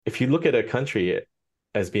if you look at a country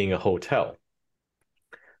as being a hotel,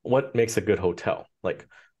 what makes a good hotel? Like,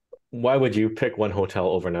 why would you pick one hotel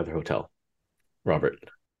over another hotel, Robert?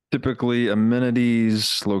 Typically,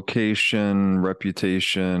 amenities, location,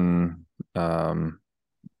 reputation, um,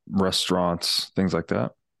 restaurants, things like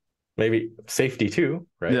that. Maybe safety too,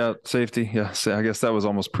 right? Yeah, safety. Yeah, I guess that was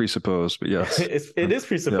almost presupposed, but yes. It is Yeah,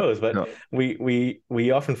 presupposed, but yeah.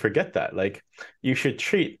 we often forget that. Like, you should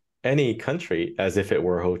treat any country as if it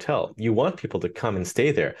were a hotel. You want people to come and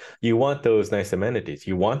stay there. You want those nice amenities.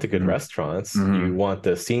 You want the good Mm-hmm. restaurants. You Mm-hmm. want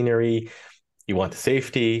the scenery. You want the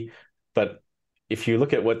safety. But if you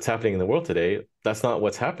look at what's happening in the world today, that's not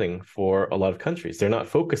what's happening for a lot of countries. They're not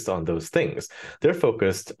focused on those things. They're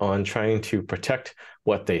focused on trying to protect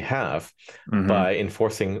what they have Mm-hmm. by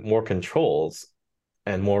enforcing more controls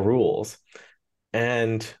and more rules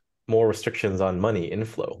and more restrictions on money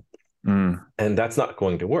inflow. Mm. And that's not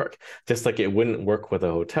going to work, just like it wouldn't work with a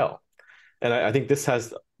hotel. And I think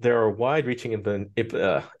there are wide reaching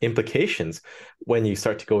implications when you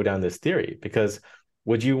start to go down this theory, because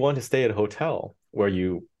would you want to stay at a hotel where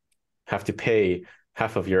you have to pay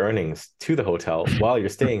half of your earnings to the hotel while you're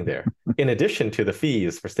staying there, in addition to the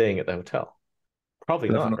fees for staying at the hotel? Probably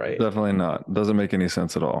not, Definitely, right? definitely not. Doesn't make any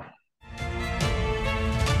sense at all.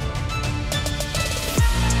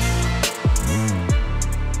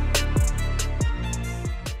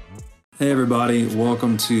 Hey, everybody,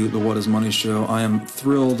 welcome to the What is Money Show. I am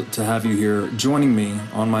thrilled to have you here joining me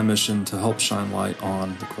on my mission to help shine light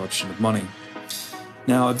on the corruption of money.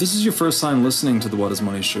 Now, if this is your first time listening to the What is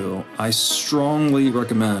Money Show, I strongly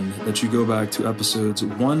recommend that you go back to episodes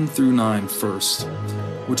 1 through 9 first,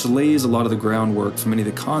 which lays a lot of the groundwork for many of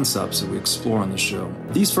the concepts that we explore on the show.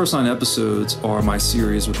 These first 9 episodes are my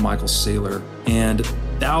series with Michael Saylor, and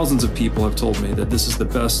thousands of people have told me that this is the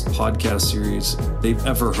best podcast series they've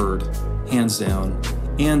ever heard, hands down,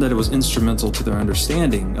 and that it was instrumental to their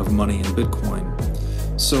understanding of money and Bitcoin.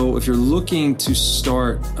 So if you're looking to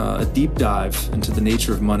start a deep dive into the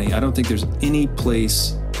nature of money, I don't think there's any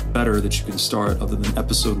place better that you can start other than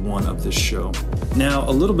episode 1 of this show. Now,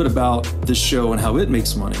 a little bit about this show and how it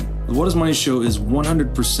makes money. The What is Money Show is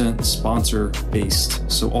 100% sponsor based.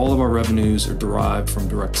 So all of our revenues are derived from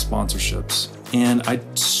direct sponsorships. And I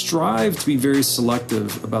strive to be very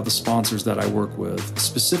selective about the sponsors that I work with,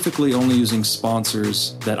 specifically only using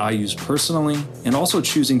sponsors that I use personally, and also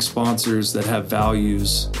choosing sponsors that have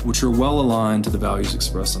values which are well aligned to the values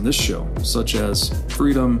expressed on this show, such as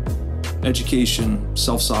freedom, education,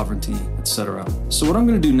 self-sovereignty, etc. So what I'm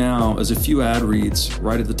going to do now is a few ad reads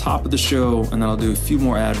right at the top of the show, and then I'll do a few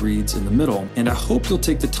more ad reads in the middle. And I hope you'll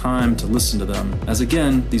take the time to listen to them, as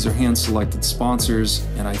again, these are hand-selected sponsors,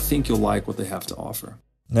 and I think you'll like what they have to offer.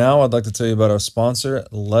 Now I'd like to tell you about our sponsor,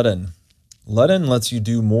 Ledn. Ledn lets you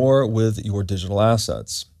do more with your digital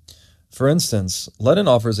assets. For instance, Ledn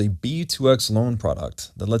offers a B2X loan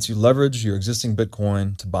product that lets you leverage your existing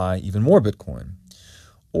Bitcoin to buy even more Bitcoin.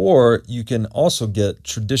 Or you can also get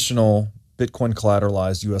traditional Bitcoin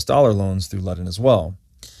collateralized US dollar loans through Ledn as well.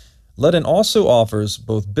 Ledn also offers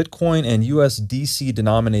both Bitcoin and USDC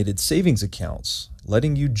denominated savings accounts,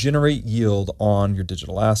 letting you generate yield on your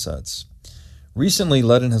digital assets. Recently,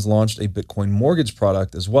 Ledn has launched a Bitcoin mortgage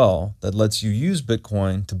product as well that lets you use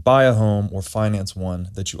Bitcoin to buy a home or finance one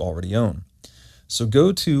that you already own. So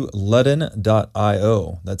go to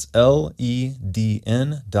ledn.io, that's LEDN.io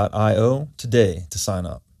today to sign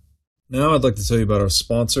up. Now I'd like to tell you about our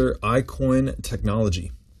sponsor, iCoin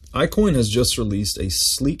Technology. iCoin has just released a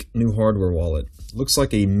sleek new hardware wallet. It looks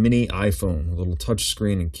like a mini iPhone with a little touch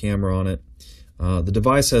screen and camera on it. The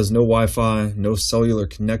device has no Wi-Fi, no cellular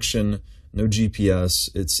connection, no GPS.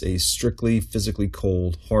 It's a strictly physically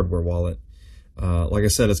cold hardware wallet. Like I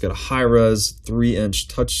said, it's got a high-res 3-inch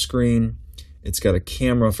touch screen. It's got a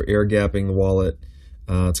camera for air gapping the wallet.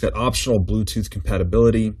 It's got optional Bluetooth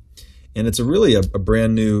compatibility. And it's really a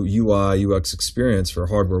brand new UI, UX experience for a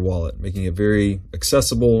hardware wallet, making it very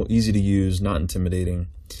accessible, easy to use, not intimidating.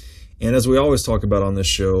 And as we always talk about on this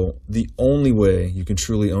show, the only way you can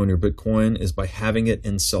truly own your Bitcoin is by having it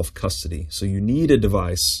in self-custody. So you need a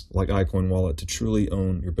device like iCoin Wallet to truly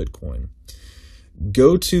own your Bitcoin.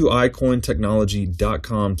 Go to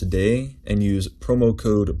iCointechnology.com today and use promo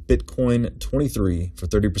code Bitcoin23 for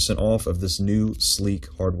 30% off of this new sleek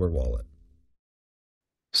hardware wallet.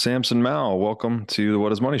 Samson Mao, welcome to the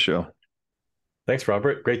What is Money Show. Thanks,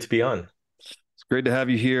 Robert. Great to be on. It's great to have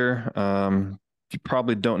you here. You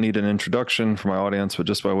probably don't need an introduction for my audience, but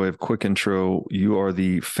just by way of quick intro, you are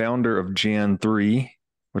the founder of Jan3,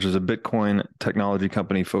 which is a Bitcoin technology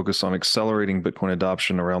company focused on accelerating Bitcoin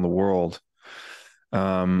adoption around the world.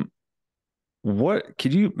 What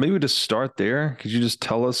could you maybe just start there? Could you just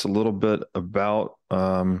tell us a little bit about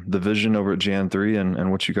the vision over at Jan3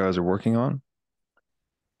 and what you guys are working on?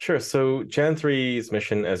 Sure. So Jan3's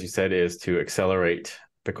mission, as you said, is to accelerate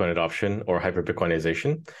Bitcoin adoption or hyper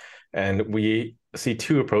Bitcoinization. And we see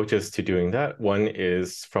two approaches to doing that. One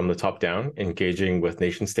is from the top down, engaging with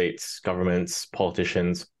nation states, governments,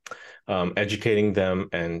 politicians, educating them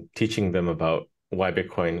and teaching them about why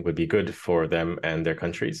Bitcoin would be good for them and their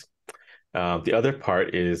countries. The other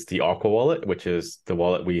part is the Aqua wallet, which is the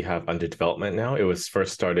wallet we have under development now. It was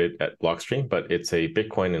first started at Blockstream, but it's a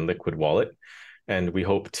Bitcoin and Liquid wallet. And we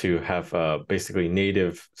hope to have basically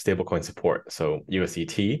native stablecoin support, so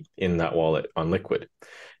USDT in that wallet on Liquid.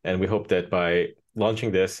 And we hope that by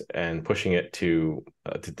launching this and pushing it to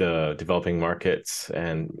the developing markets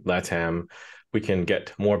and LATAM, we can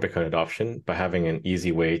get more Bitcoin adoption by having an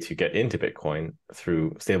easy way to get into Bitcoin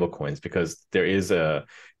through stablecoins, because there is a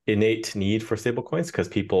innate need for stablecoins because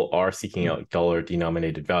people are seeking out dollar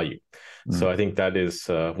denominated value. So I think that is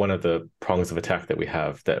one of the prongs of attack that we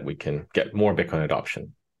have, that we can get more Bitcoin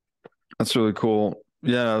adoption. That's really cool.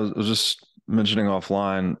 Yeah, I was just mentioning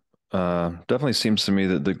offline. Definitely seems to me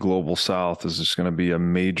that the global South is just going to be a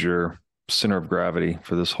major center of gravity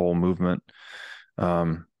for this whole movement.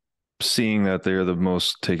 Seeing that they're the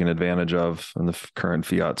most taken advantage of in the current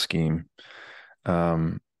fiat scheme.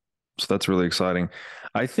 So that's really exciting.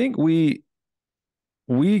 I think we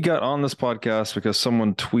got on this podcast because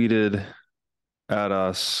someone tweeted at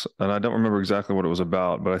us, and I don't remember exactly what it was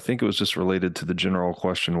about, but I think it was just related to the general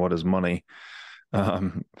question, what is money?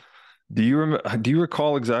 Do you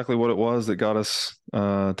recall exactly what it was that got us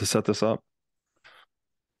to set this up?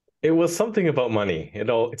 It was something about money.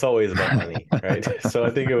 It's always about money, right? So I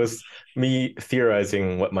think it was me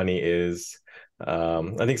theorizing what money is.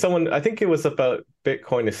 I think it was about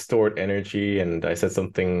Bitcoin is stored energy, and I said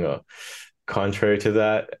something contrary to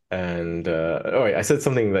that. And I said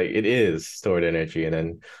something like it is stored energy, and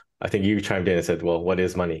then I think you chimed in and said, "Well, what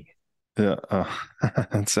is money?" Yeah,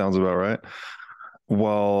 that sounds about right.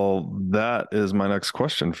 Well, that is my next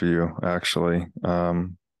question for you, actually.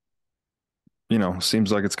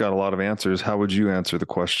 Seems like it's got a lot of answers. How would you answer the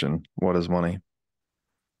question, what is money?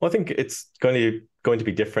 Well, I think it's going to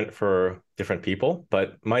be different for different people,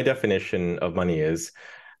 but my definition of money is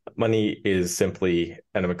simply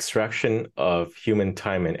an extraction of human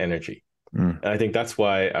time and energy. And I think that's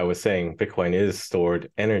why I was saying Bitcoin is stored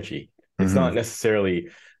energy. It's not necessarily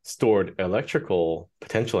stored electrical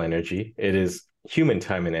potential energy. It is human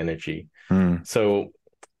time and energy. So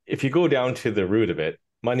if you go down to the root of it,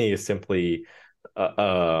 money is simply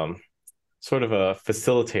sort of a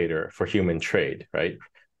facilitator for human trade, right?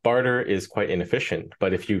 Barter is quite inefficient,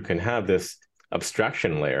 but if you can have this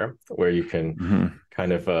abstraction layer where you can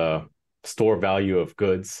kind of store value of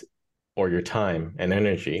goods or your time and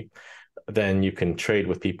energy, then you can trade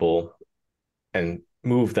with people and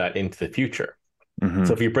move that into the future.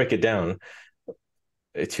 So if you break it down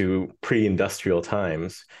to pre-industrial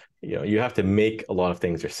times, you have to make a lot of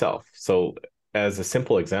things yourself. So as a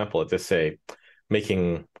simple example, let's just say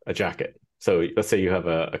making a jacket. So let's say you have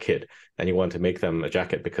a kid and you want to make them a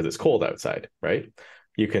jacket because it's cold outside, right?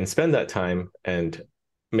 You can spend that time and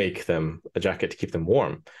make them a jacket to keep them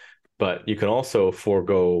warm, but you can also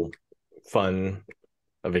forego fun,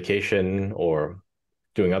 a vacation, or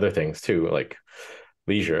doing other things too, like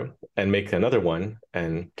leisure, and make another one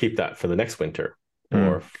and keep that for the next winter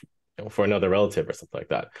or for another relative or something like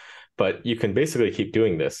that. But you can basically keep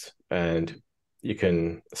doing this, and you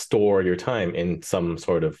can store your time in some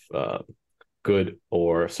sort of good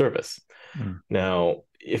or service. Now,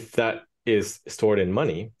 if that is stored in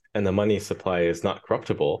money and the money supply is not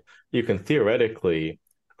corruptible, you can theoretically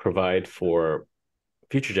provide for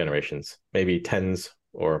future generations, maybe tens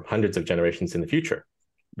or hundreds of generations in the future.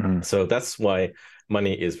 So that's why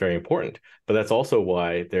money is very important. But that's also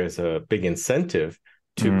why there's a big incentive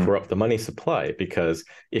to corrupt the money supply, because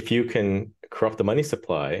if you can corrupt the money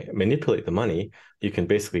supply, manipulate the money, you can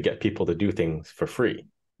basically get people to do things for free.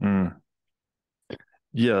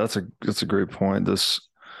 Yeah, that's a great point.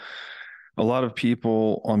 A lot of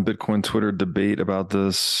people on Bitcoin Twitter debate about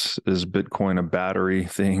this. Is Bitcoin a battery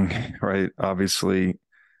thing, right? Obviously,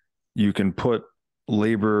 you can put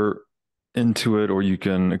labor into it, or you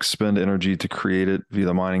can expend energy to create it via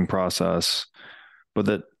the mining process. But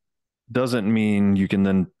that doesn't mean you can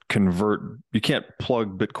then you can't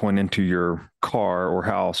plug Bitcoin into your car or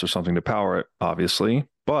house or something to power it, obviously,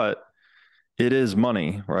 but it is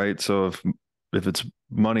money, right? So if it's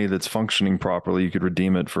money that's functioning properly, you could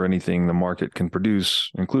redeem it for anything the market can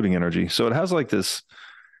produce, including energy. So it has like this,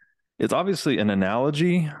 it's obviously an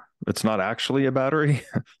analogy, It's not actually a battery.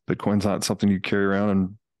 Bitcoin's not something you carry around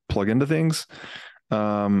and plug into things.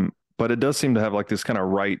 But it does seem to have like this kind of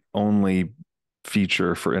write only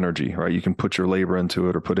feature for energy, right? You can put your labor into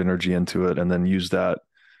it or put energy into it and then use that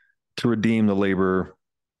to redeem the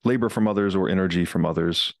labor from others or energy from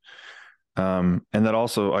others. And that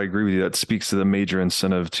also, I agree with you, that speaks to the major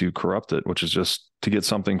incentive to corrupt it, which is just to get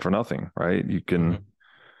something for nothing, right? You can, Mhm.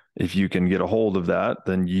 if you can get a hold of that,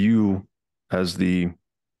 then you, as the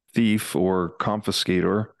thief or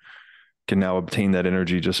confiscator, can now obtain that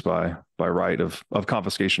energy just by right of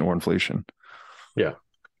confiscation or inflation. Yeah.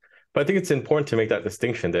 But I think it's important to make that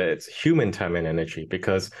distinction that it's human time and energy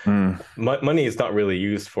because Mm. money is not really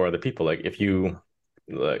used for other people. Like if you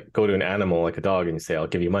like go to an animal like a dog and you say, I'll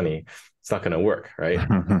give you money, it's not going to work, right?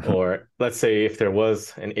 Or let's say if there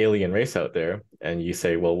was an alien race out there and you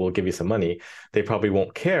say, well, we'll give you some money, they probably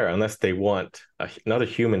won't care unless they want another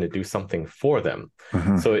human to do something for them.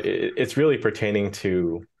 So it's really pertaining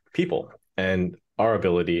to people and our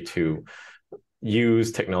ability to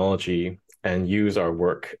use technology and use our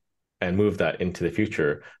work and move that into the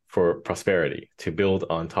future for prosperity to build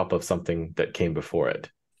on top of something that came before it.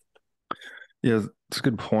 Yeah, it's a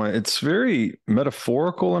good point. It's very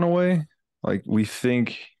metaphorical in a way. Like we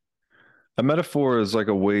think a metaphor is like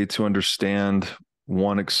a way to understand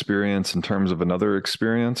one experience in terms of another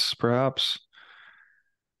experience, perhaps.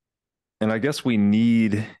 And I guess you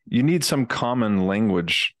need some common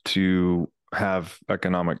language to have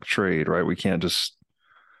economic trade, right? We can't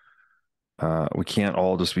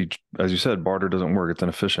all just be, as you said, barter doesn't work. It's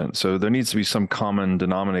inefficient. So there needs to be some common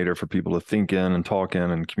denominator for people to think in and talk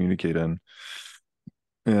in and communicate in.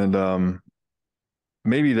 And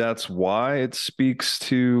maybe that's why it speaks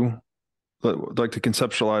to, like, to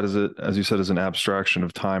conceptualize it, as you said, as an abstraction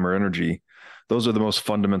of time or energy. Those are the most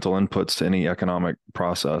fundamental inputs to any economic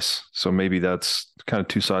process. So maybe that's kind of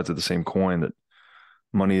two sides of the same coin, that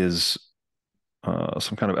money is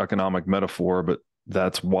some kind of economic metaphor, but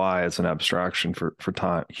that's why it's an abstraction for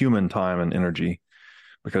time, human time and energy,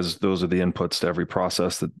 because those are the inputs to every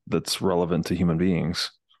process that's relevant to human beings.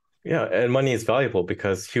 Yeah, and money is valuable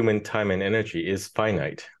because human time and energy is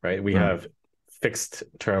finite, right? We Mm. have fixed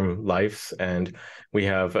term lives and we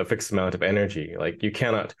have a fixed amount of energy. Like you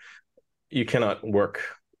cannot work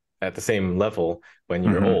at the same level when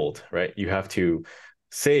you're Hmm. old, right? You have to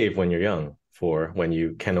save when you're young for when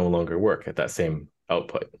you can no longer work at that same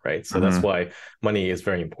output, right? So that's Hmm. why money is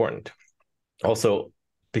very important. Also,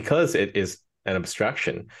 because it is an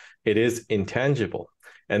abstraction, it is intangible.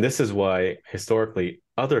 And this is why historically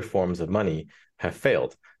other forms of money have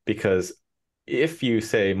failed. Because if you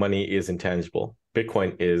say money is intangible,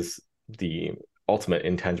 Bitcoin is the ultimate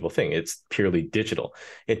intangible thing. It's purely digital.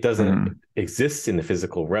 It doesn't Hmm. exist in the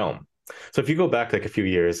physical realm. So if you go back like a few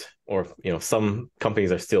years, or some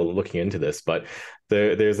companies are still looking into this, but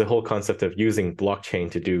there's a whole concept of using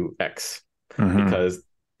blockchain to do X, Hmm. because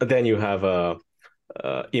then you have a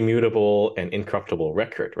immutable and incorruptible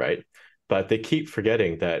record, right? But they keep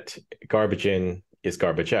forgetting that garbage in is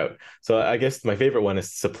garbage out. So I guess my favorite one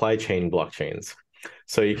is supply chain blockchains.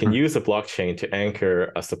 So you can use a blockchain to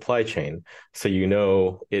anchor a supply chain. So you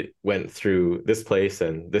know it went through this place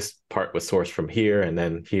and this part was sourced from here and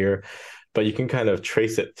then here, but you can kind of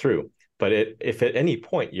trace it through. But if at any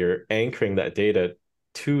point you're anchoring that data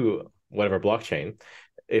to whatever blockchain,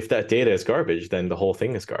 if that data is garbage, then the whole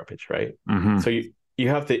thing is garbage, right? So Hmm. you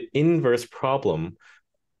have the inverse problem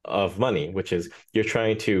of money, which is you're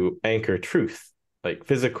trying to anchor truth, like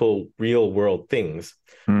physical, real world things,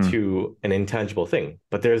 Hmm. to an intangible thing,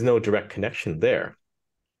 but there's no direct connection there.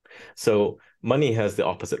 So money has the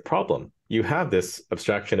opposite problem. You have this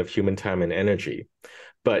abstraction of human time and energy,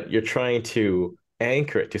 but you're trying to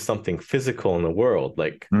anchor it to something physical in the world,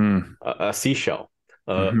 like Hmm. a seashell,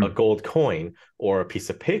 a Hmm. gold coin, or a piece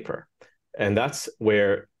of paper. And that's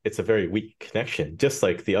where it's a very weak connection, just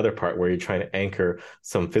like the other part where you're trying to anchor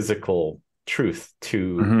some physical truth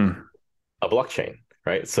to Hmm. a blockchain,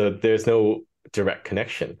 right? So there's no direct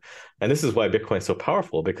connection. And this is why Bitcoin is so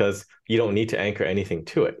powerful, because you don't need to anchor anything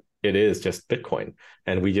to it. It is just Bitcoin.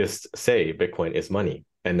 And we just say Bitcoin is money.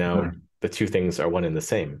 And now Hmm. the two things are one and the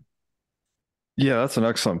same. Yeah, that's an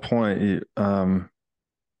excellent point.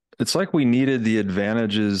 It's like we needed the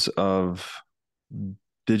advantages of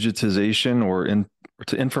digitization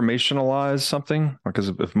to informationalize something. Because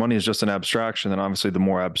if money is just an abstraction, then obviously the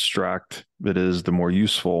more abstract it is, the more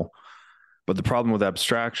useful. But the problem with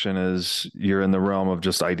abstraction is you're in the realm of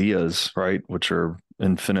just ideas, right? Which are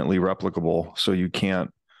infinitely replicable. So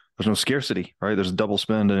there's no scarcity, right? There's double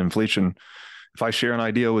spend and inflation. If I share an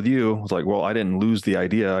idea with you, it's like, well, I didn't lose the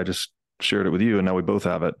idea. I just shared it with you and now we both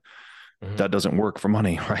have it. Hmm. that doesn't work for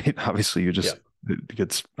money, right? Obviously, Yeah. it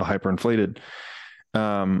gets hyperinflated.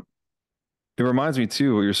 Um, it reminds me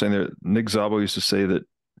too what you're saying there. Nick Szabo used to say that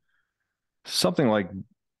something like,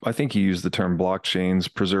 I think he used the term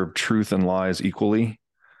blockchains preserve truth and lies equally.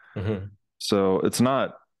 Hmm. So it's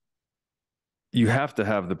not, you have to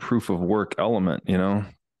have the proof of work element, and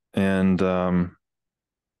I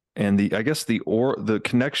guess the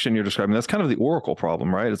connection you're describing, that's kind of the Oracle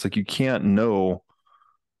problem, right? It's like you can't know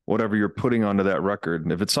whatever you're putting onto that record.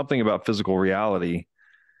 And if it's something about physical reality,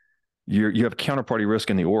 you have counterparty risk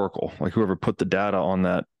in the Oracle. Like whoever put the data on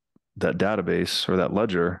that database or that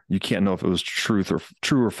ledger, you can't know if it was true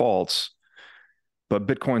or false. But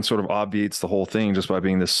Bitcoin sort of obviates the whole thing just by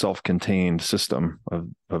being this self-contained system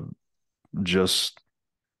of just,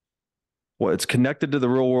 well, it's connected to the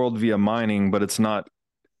real world via mining, but it's not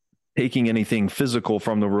taking anything physical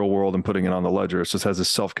from the real world and putting it on the ledger. It just has a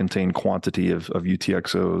self-contained quantity of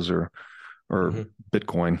UTXOs or Hmm.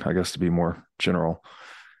 Bitcoin, I guess, to be more general.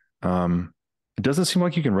 It doesn't seem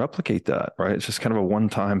like you can replicate that, right? It's just kind of a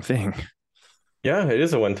one-time thing. Yeah, it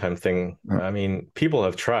is a one-time thing. I mean, people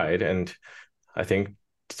have tried, and I think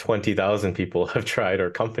 20,000 people have tried, or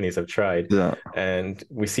companies have tried, Yeah. and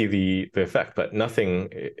we see the effect, but nothing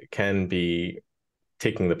can be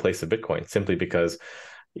taking the place of Bitcoin simply because,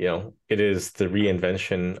 it is the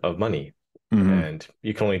reinvention of money. Mm-hmm. And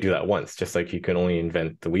you can only do that once, just like you can only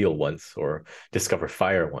invent the wheel once or discover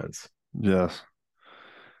fire once. Yes.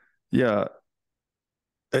 Yeah.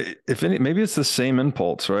 If any, maybe it's the same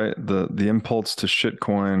impulse, right? The impulse to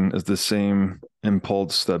shitcoin is the same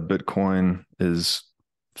impulse that Bitcoin is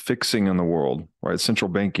fixing in the world, right? Central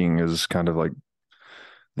banking is kind of like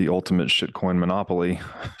the ultimate shitcoin monopoly.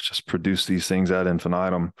 Just produce these things ad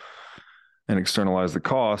infinitum and externalize the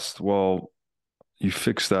cost. Well, you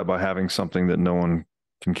fix that by having something that no one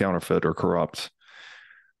can counterfeit or corrupt.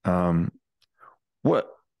 Um, what?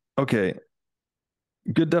 Okay,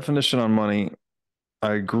 good definition on money.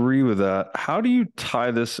 I agree with that. How do you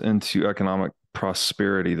tie this into economic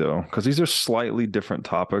prosperity, though? Because these are slightly different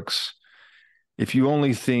topics. If you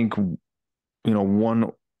only think,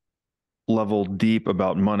 one level deep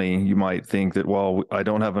about money, you might think that, well, I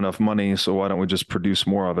don't have enough money, so why don't we just produce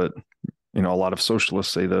more of it? A lot of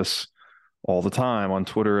socialists say this all the time on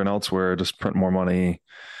Twitter and elsewhere, just print more money,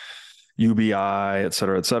 UBI, et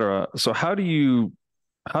cetera, et cetera. So how do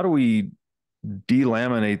we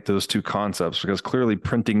delaminate those two concepts? Because clearly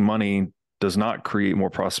printing money does not create more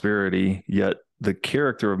prosperity, yet the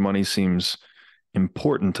character of money seems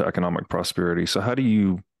important to economic prosperity. So how do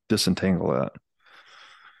you disentangle that?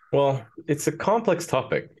 Well, it's a complex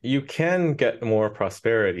topic. You can get more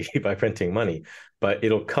prosperity by printing money, but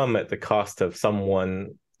it'll come at the cost of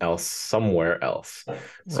someone else somewhere else.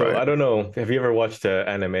 So Right. I don't know. Have you ever watched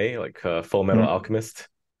anime like Full Metal Mm. Alchemist?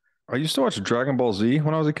 I used to watch Dragon Ball Z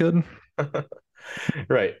when I was a kid.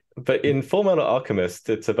 Right. But in Full Metal Alchemist,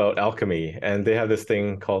 it's about alchemy, and they have this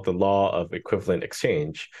thing called the law of equivalent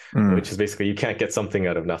exchange, which Mm. is basically you can't get something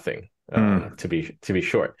out of nothing, Mm. to be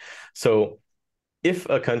short. So if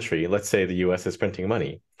a country, let's say the US is printing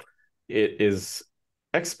money, it is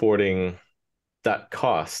exporting that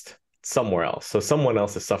cost somewhere else. So someone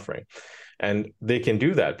else is suffering. And they can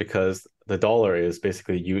do that because the dollar is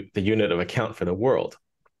basically the unit of account for the world.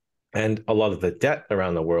 And a lot of the debt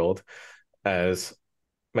around the world, as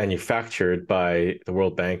manufactured by the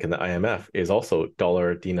World Bank and the IMF, is also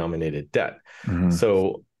dollar denominated debt. Mm.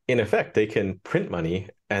 So, in effect, they can print money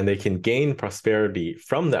and they can gain prosperity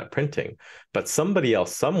from that printing. But somebody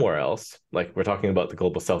else, somewhere else, like we're talking about the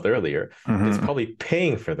global south earlier, is Mm. probably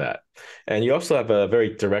paying for that. And you also have a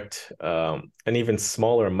very direct, an even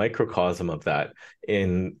smaller microcosm of that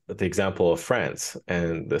in the example of France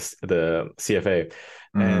and the CFA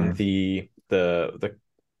and Mm. the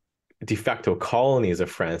de facto colonies of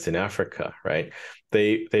France in Africa, right?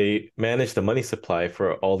 They manage the money supply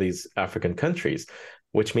for all these African countries,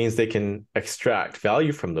 which means they can extract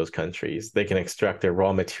value from those countries. They can extract their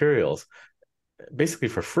raw materials basically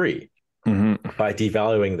for free Mm. by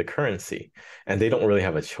devaluing the currency. And they don't really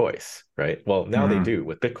have a choice, right? Well, now they Mm. do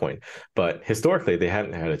with Bitcoin, but historically they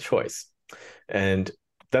hadn't had a choice. And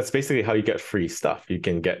that's basically how you get free stuff. You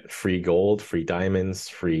can get free gold, free diamonds,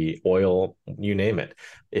 free oil, you name it,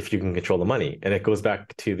 if you can control the money. And it goes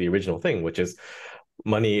back to the original thing, which is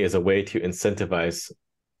money is a way to incentivize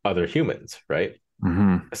other humans, right?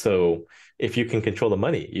 Mm. So if you can control the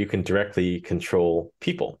money, you can directly control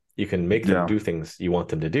people. You can make them Yeah. do things you want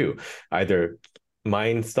them to do, either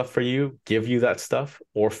mine stuff for you, give you that stuff,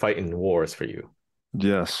 or fight in wars for you.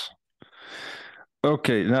 Yes.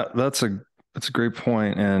 Okay. That's a great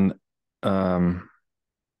point. And um,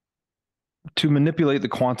 to manipulate the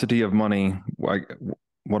quantity of money, like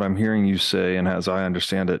what I'm hearing you say, and as I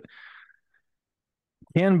understand it,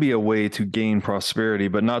 can be a way to gain prosperity,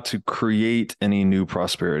 but not to create any new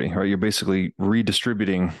prosperity, right? You're basically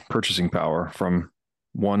redistributing purchasing power from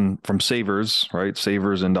savers, right?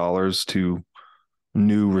 Savers in dollars to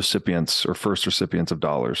new recipients or first recipients of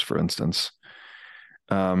dollars, for instance.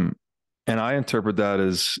 Um, and I interpret that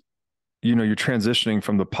as, you're transitioning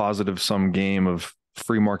from the positive sum game of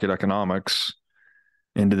free market economics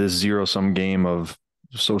into this zero sum game of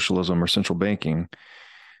socialism or central banking.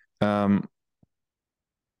 Um,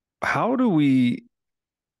 how do we?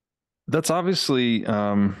 That's obviously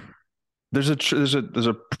there's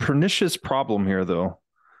a pernicious problem here though,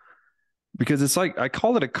 because it's like I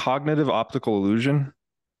call it a cognitive optical illusion.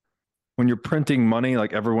 When you're printing money,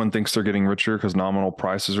 like everyone thinks they're getting richer because nominal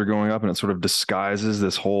prices are going up, and it sort of disguises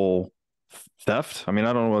this whole theft. I mean,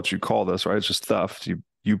 I don't know what you call this, right? It's just theft.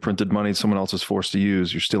 You printed money someone else is forced to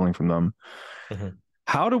use. You're stealing from them. Mhm.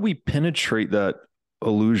 How do we penetrate that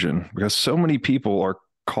illusion? Because so many people are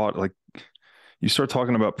caught. Like, you start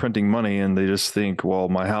talking about printing money, and they just think, well,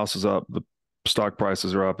 my house is up, the stock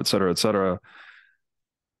prices are up, et cetera, et cetera.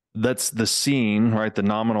 That's the seen, right? The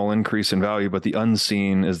nominal increase in value, but the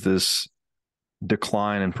unseen is this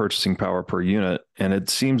decline in purchasing power per unit. And it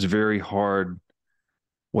seems very hard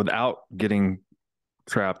without getting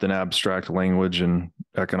trapped in abstract language and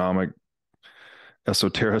economic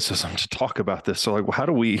esotericism to talk about this. So, like, how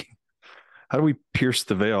do we pierce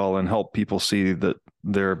the veil and help people see that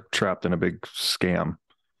they're trapped in a big scam?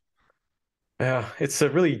 Yeah, it's a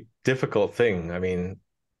really difficult thing. I mean,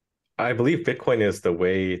 I believe Bitcoin is the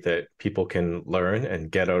way that people can learn and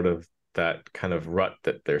get out of that kind of rut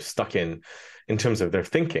that they're stuck in terms of their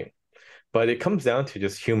thinking. But it comes down to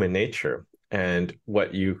just human nature and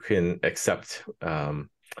what you can accept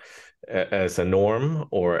as a norm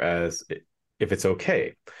or as if it's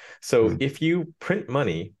okay. So Mm, if you print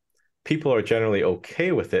money, people are generally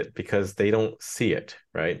okay with it because they don't see it,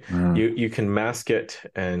 right? mm, You can mask it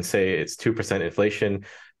and say it's 2% inflation.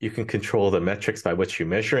 You can control the metrics by which you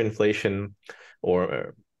measure inflation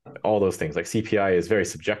or all those things. Like CPI is very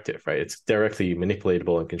subjective, right? It's directly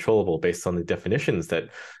manipulatable and controllable based on the definitions that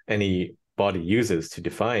any body uses to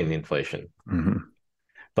define inflation. mm,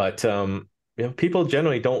 But people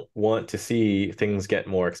generally don't want to see things get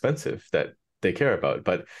more expensive that they care about.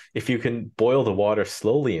 But if you can boil the water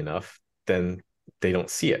slowly enough, then they don't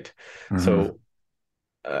see it. mm, So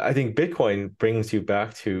I think Bitcoin brings you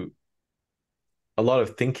back to a lot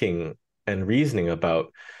of thinking and reasoning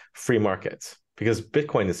about free markets because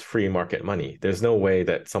Bitcoin is free market money. There's no way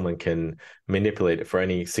that someone can manipulate it for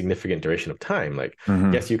any significant duration of time. Like,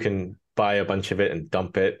 mm, yes, you can buy a bunch of it and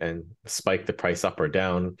dump it and spike the price up or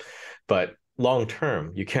down, but long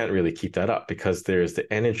term, you can't really keep that up because there's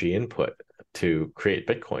the energy input to create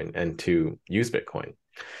Bitcoin and to use Bitcoin.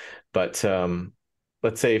 But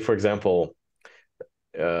let's say, for example,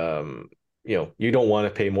 um, you don't want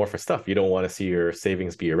to pay more for stuff. You don't want to see your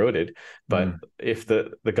savings be eroded. But mm, if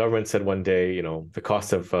the government said one day, the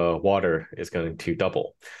cost of water is going to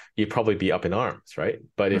double, you'd probably be up in arms, right?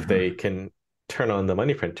 But if mm, they can turn on the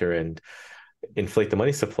money printer and inflate the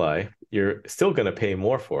money supply, you're still going to pay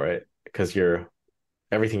more for it because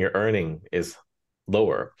everything you're earning is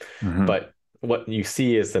lower. mm, But what you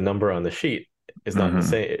see is the number on the sheet is not the mm,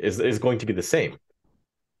 same, is going to be the same.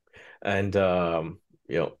 And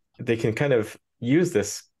they can kind of use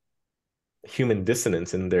this human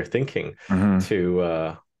dissonance in their thinking mm,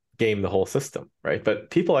 to game the whole system, right?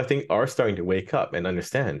 But people, I think, are starting to wake up and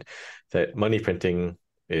understand that money printing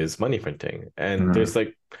is money printing, and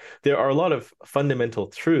mm, there are a lot of fundamental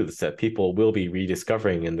truths that people will be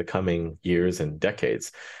rediscovering in the coming years and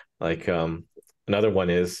decades. Like another one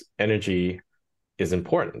is energy is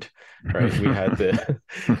important, right? We had the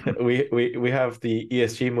we have the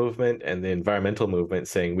ESG movement and the environmental movement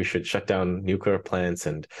saying we should shut down nuclear plants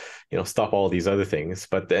and stop all these other things.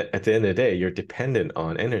 But at the end of the day, you're dependent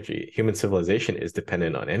on energy. Human civilization is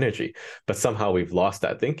dependent on energy, but somehow we've lost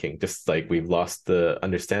that thinking, just like we've lost the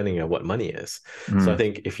understanding of what money is. So I mm.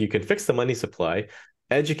 think if you can fix the money supply,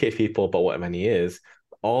 educate people about what money is,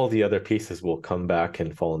 all the other pieces will come back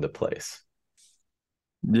and fall into place.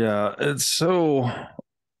 Yeah, it's so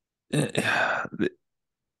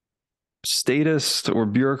statists or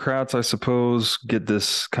bureaucrats, I suppose, get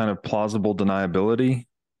this kind of plausible deniability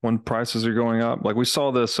when prices are going up. Like we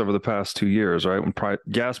saw this over the past 2 years, right? When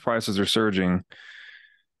gas prices are surging,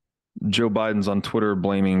 Joe Biden's on Twitter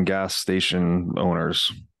blaming gas station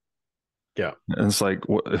owners. Yeah. And it's like,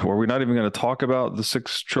 were we not even going to talk about the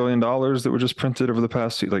 $6 trillion that were just printed over the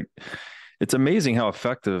past like it's amazing how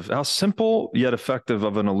simple yet effective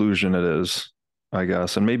of an illusion it is, I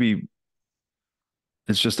guess. And maybe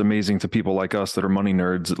it's just amazing to people like us that are money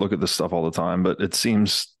nerds that look at this stuff all the time, but it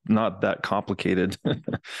seems not that complicated.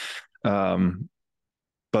 um,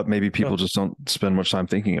 but maybe people just don't spend much time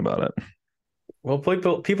thinking about it. Well,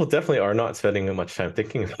 people definitely are not spending much time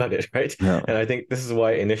thinking about it, right? Yeah. And I think this is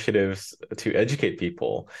why initiatives to educate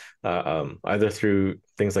people, either through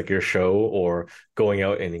things like your show or going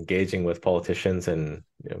out and engaging with politicians and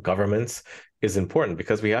governments, is important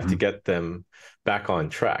because we have to Mhm. get them back on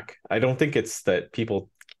track. I don't think it's that people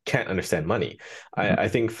can't understand money. I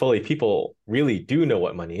think fully people really do know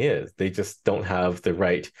what money is. They just don't have the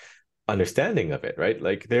right understanding of it, right?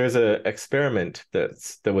 Like there's a experiment that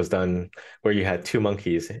was done where you had two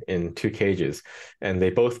monkeys in two cages and they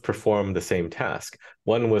both performed the same task.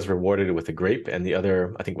 One was rewarded with a grape and the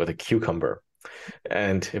other, I think, with a cucumber.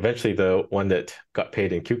 And eventually the one that got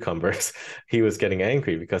paid in cucumbers, he was getting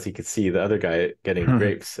angry because he could see the other guy getting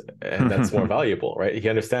grapes and that's more valuable, right? He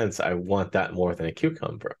understands I want that more than a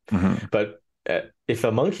cucumber. Mhm. But if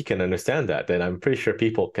a monkey can understand that, then I'm pretty sure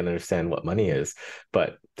people can understand what money is,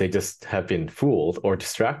 but they just have been fooled or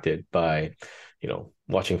distracted by,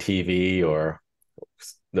 watching TV or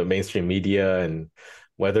the mainstream media and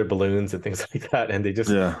weather balloons and things like that. And they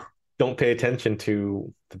just Yeah. don't pay attention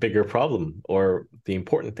to the bigger problem or the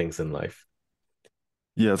important things in life.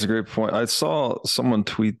 Yeah, it's a great point. I saw someone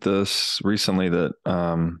tweet this recently that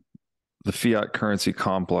the fiat currency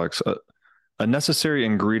complex, a necessary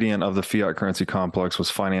ingredient of the fiat currency complex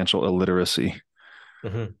was financial illiteracy.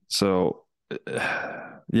 Mhm. So,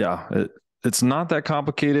 yeah, it's not that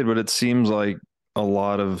complicated, but it seems like a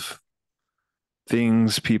lot of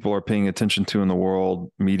things people are paying attention to in the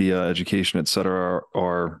world, media, education, et cetera,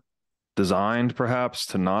 are designed perhaps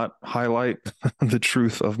to not highlight the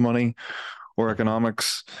truth of money or Mhm.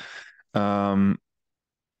 economics. Um,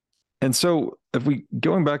 and so, if we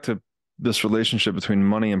going back to this relationship between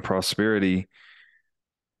money and prosperity,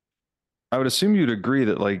 I would assume you'd agree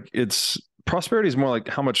that like it's prosperity is more like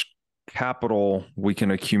how much capital we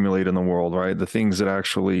can accumulate in the world, right? The things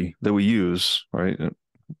that we use, right?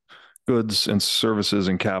 Goods and services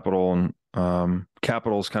and capital, and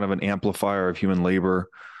capital is kind of an amplifier of human labor.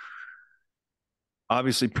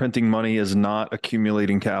 Obviously, printing money is not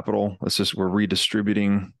accumulating capital. It's just we're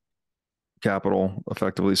redistributing capital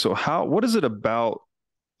effectively. So what is it about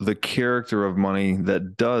the character of money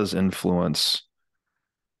that does influence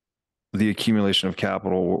the accumulation of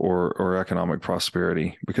capital or economic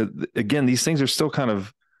prosperity? Because again, these things are still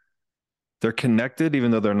they're connected, even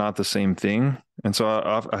though they're not the same thing. And so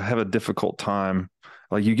I have a difficult time.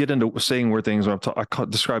 Like you get into saying weird things when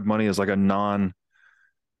describe money as like a non.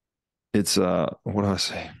 It's what do I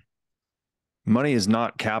say? Money is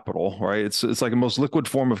not capital, right? It's like a most liquid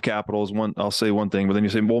form of capital is one. I'll say one thing, but then you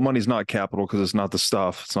say, well, money's not capital because it's not the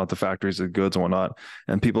stuff, it's not the factories, the goods, and whatnot.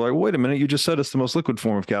 And people are like, wait a minute, you just said it's the most liquid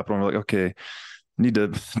form of capital. And we're like, okay, need to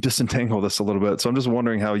disentangle this a little bit. So I'm just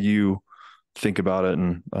wondering how you think about it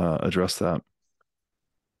and address that.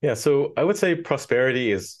 Yeah, so I would say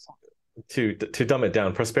prosperity is to dumb it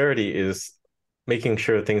down. Prosperity is making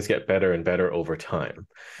sure things get better and better over time.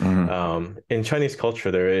 Mm-hmm. In Chinese culture,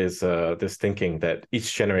 there is this thinking that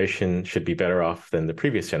each generation should be better off than the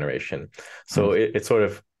previous generation. So it's sort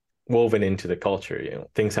of woven into the culture.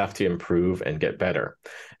 Things have to improve and get better,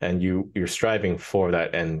 and you're striving for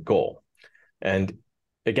that end goal. And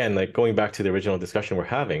again, like going back to the original discussion we're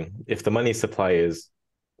having, if the money supply is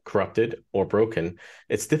corrupted or broken,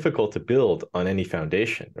 it's difficult to build on any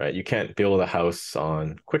foundation, right? You can't build a house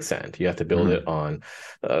on quicksand. You have to build Mm-hmm. it on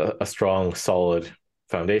a strong, solid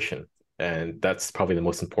foundation. And that's probably the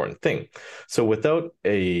most important thing. So without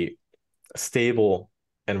a stable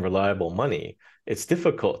and reliable money, it's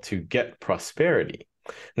difficult to get prosperity.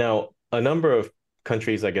 Now, a number of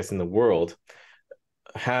countries, I guess, in the world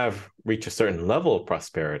have reached a certain level of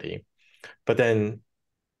prosperity, but then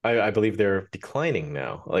I believe they're declining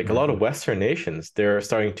now. Like a lot of Mm-hmm. Western nations, they're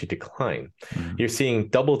starting to decline. Mm-hmm. You're seeing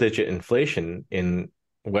double-digit inflation in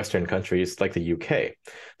Western countries like the UK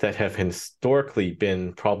that have historically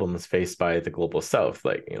been problems faced by the global South,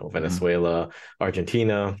 like Mm-hmm. Venezuela,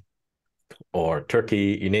 Argentina, or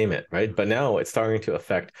Turkey, you name it, right? But now it's starting to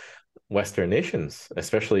affect Western nations,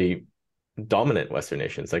 especially dominant Western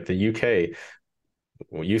nations like the UK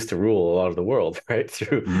used to rule a lot of the world, right?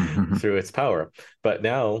 Through Mm-hmm. through its power. But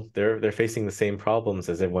now they're facing the same problems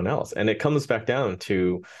as everyone else. And it comes back down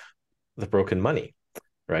to the broken money,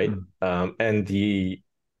 right? And the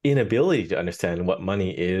inability to understand what money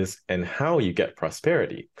is and how you get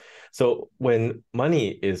prosperity. So when money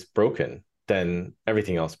is broken, then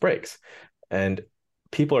everything else breaks. And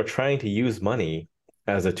people are trying to use money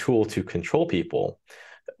as a tool to control people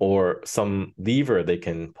or some lever they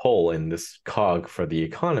can pull in this cog for the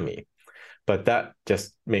economy. But that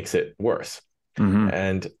just makes it worse. Hmm.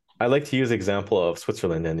 And I like to use the example of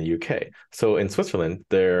Switzerland and the UK. So in Switzerland,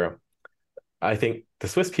 I think the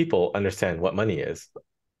Swiss people understand what money is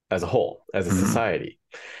as a whole, as a Hmm. society,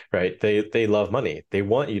 right? They love money. They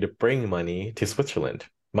want you to bring money to Switzerland.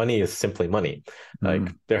 Money is simply money. Like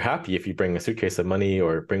Hmm. they're happy if you bring a suitcase of money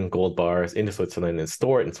or bring gold bars into Switzerland and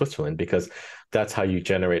store it in Switzerland because that's how you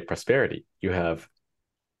generate prosperity. You have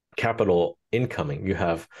capital incoming, you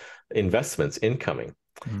have investments incoming.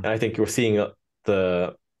 And I think you're seeing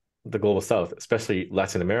the the global south, especially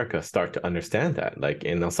Latin America, start to understand that. Like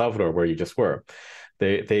in El Salvador, where you just were,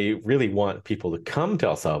 they really want people to come to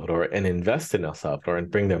El Salvador and invest in El Salvador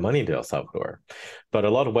and bring their money to El Salvador. But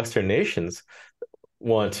a lot of Western nations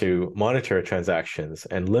want to monitor transactions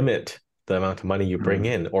and limit the amount of money you bring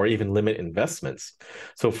Hmm. in, or even limit investments.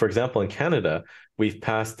 So, for example, in Canada, we've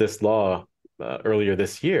passed this law earlier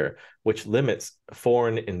this year, which limits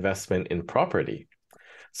foreign investment in property.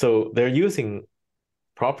 So they're using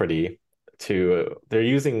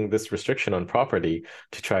this restriction on property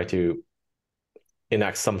to try to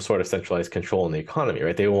enact some sort of centralized control in the economy,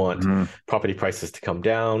 right? They want Hmm. property prices to come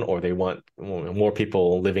down, or they want more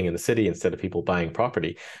people living in the city instead of people buying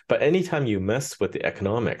property. But anytime you mess with the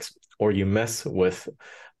economics or you mess with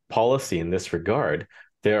policy in this regard,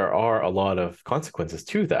 there are a lot of consequences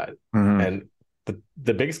to that. Hmm. And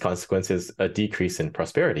the biggest consequence is a decrease in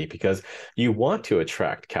prosperity because you want to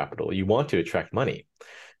attract capital, you want to attract money.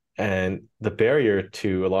 And the barrier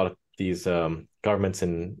to a lot of these governments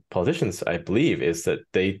and politicians, I believe, is that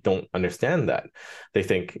they don't understand that. They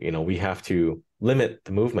think, we have to limit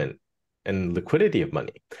the movement and liquidity of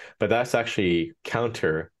money, but that's actually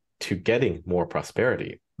counter to getting more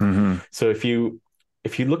prosperity. Hmm. So if you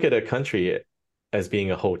look at a country as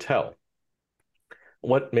being a hotel,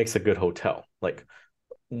 what makes a good hotel? Like,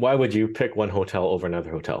 why would you pick one hotel over another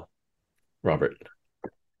hotel, Robert?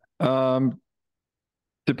 Um,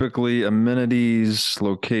 Typically amenities,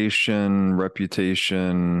 location,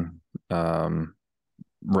 reputation, um,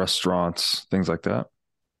 restaurants, things like that.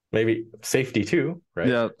 Maybe safety too, right?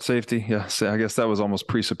 Yeah, safety. Yeah, I guess that was almost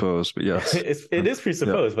presupposed, but yes. It is Yeah,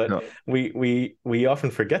 presupposed, but yeah. we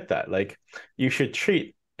often forget that. Like you should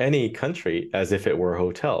treat any country as if it were a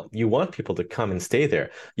hotel. You want people to come and stay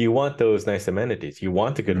there. You want those nice amenities. You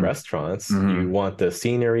want the good Hmm. restaurants. You Hmm. want the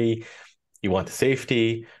scenery. You want the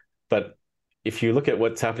safety. But if you look at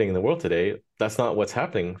what's happening in the world today, that's not what's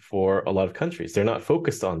happening for a lot of countries. They're not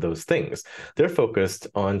focused on those things. They're focused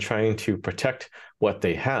on trying to protect what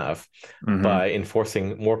they have Hmm. by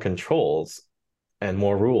enforcing more controls and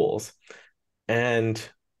more rules and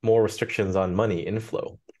more restrictions on money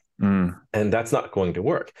inflow. Mm. And that's not going to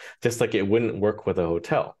work, just like it wouldn't work with a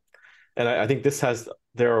hotel. And I think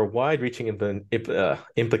there are wide-reaching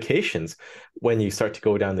implications when you start to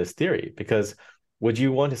go down this theory, because would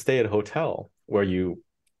you want to stay at a hotel where you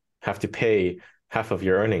have to pay half of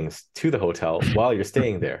your earnings to the hotel while you're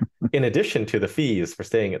staying there, in addition to the fees for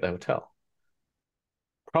staying at the hotel?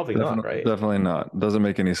 Probably not, Definitely, right? definitely not. Doesn't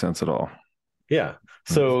make any sense at all. Yeah.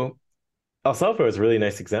 So El Salvador is a really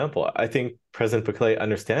nice example. I think President Bukele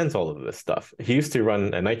understands all of this stuff. He used to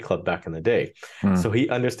run a nightclub back in the day. So Mm. he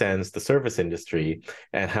understands the service industry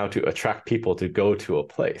and how to attract people to go to a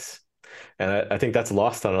place. And I think that's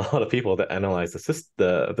lost on a lot of people that analyze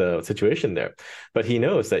the situation there. But he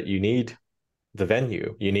knows that you need the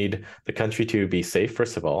venue. You need the country to be safe,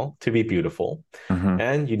 first of all, to be beautiful, Hmm.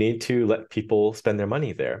 and you need to let people spend their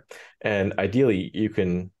money there. And ideally, you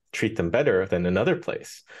can treat them better than another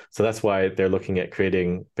place. So that's why they're looking at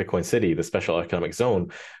creating Bitcoin City, the special economic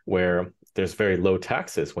zone, where there's very low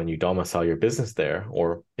taxes when you domicile your business there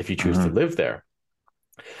or if you choose to Hmm. live there.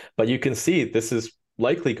 But you can see this is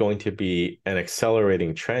likely going to be an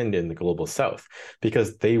accelerating trend in the global south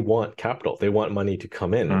because they want capital, they want money to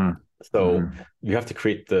come in. So Hmm. you have to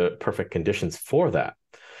create the perfect conditions for that.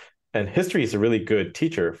 And history is a really good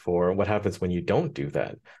teacher for what happens when you don't do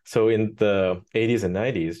that. So in the 80s and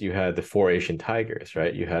 90s, you had the four Asian tigers,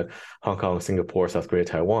 right? You had Hong Kong, Singapore, South Korea,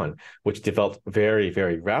 Taiwan, which developed very,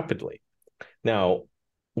 very rapidly. Now,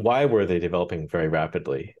 why were they developing very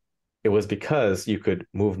rapidly? It was because you could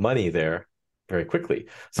move money there very quickly.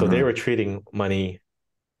 So they Hmm. were treating money,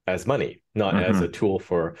 not as a Hmm. tool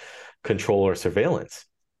for control or surveillance.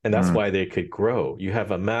 And that's Hmm. why they could grow. You have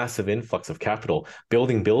a massive influx of capital,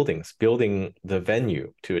 building buildings, building the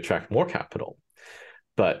venue to attract more capital.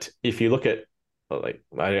 But if you look at like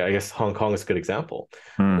I guess Hong Kong is a good example.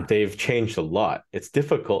 Hmm. They've changed a lot. It's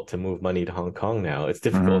difficult to move money to Hong Kong now. It's Hmm.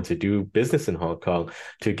 difficult to do business in Hong Kong,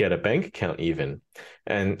 to get a bank account even.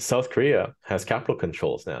 And South Korea has capital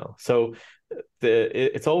controls now. So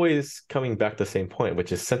it's always coming back to the same point,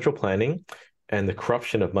 which is central planning and the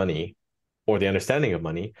corruption of money or the understanding of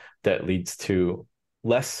money that leads to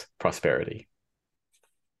less prosperity.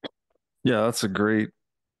 Yeah, that's a great,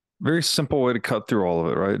 very simple way to cut through all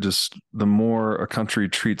of it, right? Just the more a country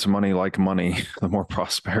treats money like money, the more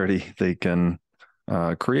prosperity they can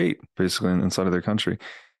create basically inside of their country.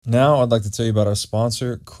 Now, I'd like to tell you about our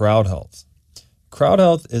sponsor, Crowd Health. Crowd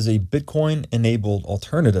Health is a Bitcoin-enabled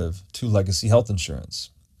alternative to legacy health insurance.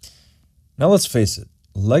 Now, let's face it,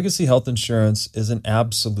 legacy health insurance is an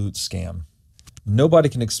absolute scam. Nobody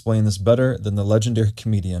can explain this better than the legendary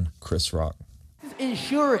comedian Chris Rock.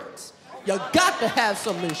 Insurance. You got to have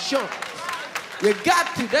some insurance. You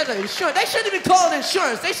got to. There's an insurance. They shouldn't even call it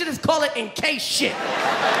insurance. They should just call it in case shit.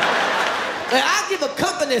 Like, I give a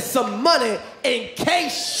company some money in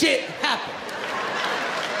case shit happens.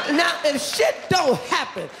 Now, if shit don't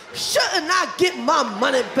happen, shouldn't I get my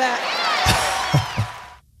money back?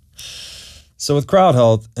 So with Crowd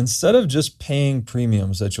Health, instead of just paying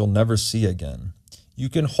premiums that you'll never see again, you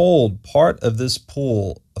can hold part of this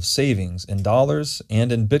pool of savings in dollars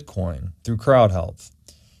and in Bitcoin through Crowd Health.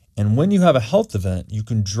 And when you have a health event, you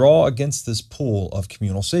can draw against this pool of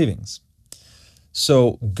communal savings.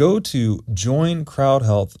 So go to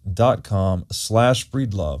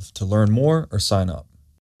joincrowdhealth.com/breedlove to learn more or sign up.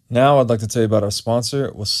 Now I'd like to tell you about our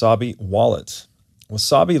sponsor, Wasabi Wallet.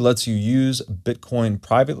 Wasabi lets you use Bitcoin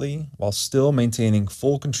privately while still maintaining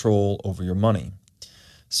full control over your money.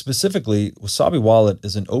 Specifically, Wasabi Wallet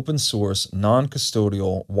is an open source,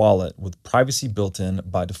 non-custodial wallet with privacy built in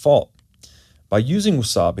by default. By using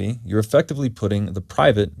Wasabi, you're effectively putting the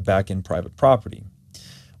private back in private property.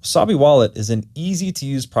 Wasabi Wallet is an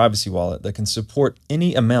easy-to-use privacy wallet that can support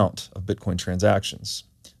any amount of Bitcoin transactions.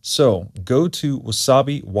 So go to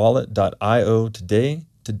wasabiwallet.io today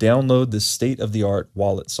to download this state-of-the-art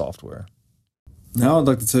wallet software. Now I'd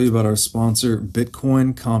like to tell you about our sponsor,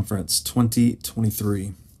 Bitcoin Conference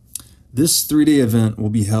 2023. This 3-day event will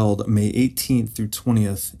be held May 18th through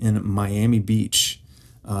 20th in Miami Beach.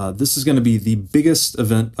 This is going to be the biggest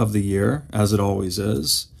event of the year, as it always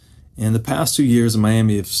is. And the past 2 years in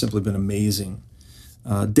Miami have simply been amazing.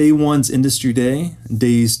 Day 1's Industry Day.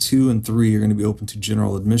 Days 2 and 3 are going to be open to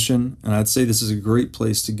general admission. And I'd say this is a great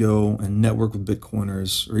place to go and network with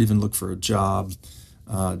Bitcoiners or even look for a job.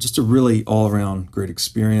 Just a really all-around great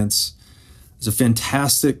experience. There's a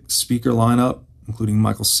fantastic speaker lineup, including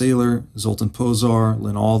Michael Saylor, Zoltan Pozar,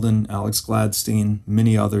 Lynn Alden, Alex Gladstein,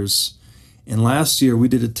 many others. And last year, we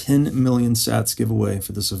did a 10 million sats giveaway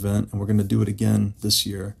for this event, and we're going to do it again this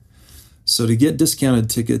year. So to get discounted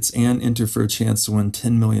tickets and enter for a chance to win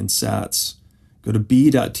 10 million sats, go to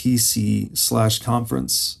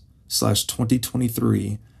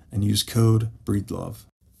b.tc/conference/2023 and use code BREEDLOVE.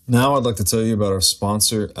 Now I'd like to tell you about our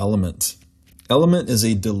sponsor, Element. Element is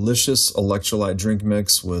a delicious electrolyte drink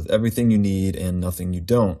mix with everything you need and nothing you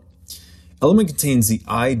don't. Element contains the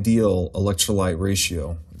ideal electrolyte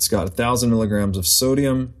ratio. It's got 1,000 milligrams of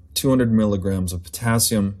sodium, 200 milligrams of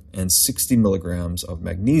potassium, and 60 milligrams of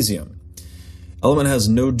magnesium. Element has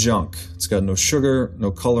no junk. It's got no sugar, no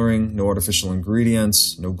coloring, no artificial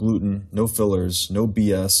ingredients, no gluten, no fillers, no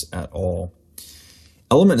BS at all.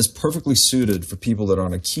 Element is perfectly suited for people that are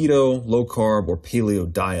on a keto, low carb, or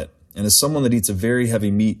paleo diet. And as someone that eats a very heavy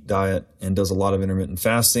meat diet and does a lot of intermittent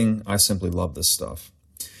fasting, I simply love this stuff.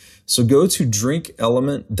 So go to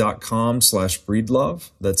drinkelement.com/breedlove.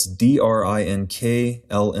 That's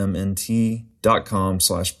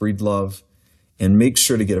DRINKLMNT.com/breedlove. And make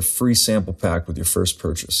sure to get a free sample pack with your first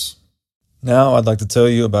purchase. Now I'd like to tell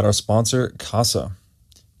you about our sponsor, Casa.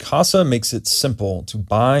 Casa makes it simple to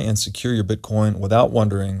buy and secure your Bitcoin without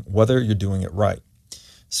wondering whether you're doing it right.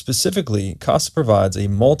 Specifically, Casa provides a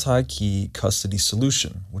multi-key custody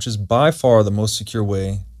solution, which is by far the most secure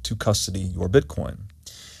way to custody your Bitcoin.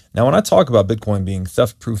 Now, when I talk about Bitcoin being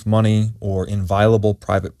theft-proof money or inviolable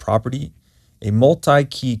private property, a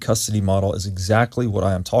multi-key custody model is exactly what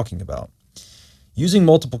I am talking about. Using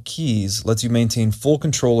multiple keys lets you maintain full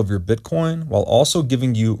control of your Bitcoin while also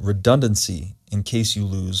giving you redundancy in case you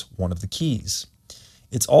lose one of the keys.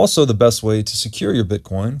 It's also the best way to secure your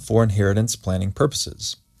Bitcoin for inheritance planning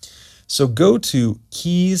purposes. So go to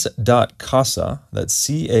keys.casa, that's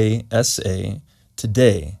C-A-S-A,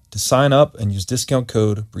 today to sign up and use discount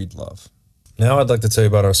code BREEDLOVE. Now I'd like to tell you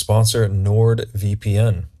about our sponsor,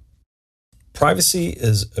 NordVPN. Privacy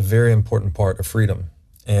is a very important part of freedom,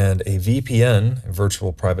 and a VPN, a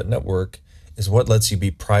virtual private network, is what lets you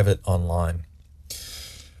be private online.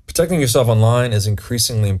 Protecting yourself online is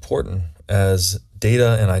increasingly important as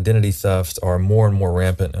data and identity theft are more and more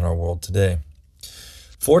rampant in our world today.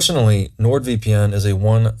 Fortunately, NordVPN is a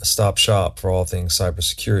one-stop shop for all things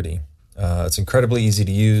cybersecurity. It's incredibly easy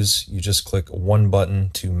to use. You just click one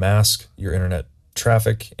button to mask your internet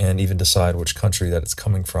traffic and even decide which country that it's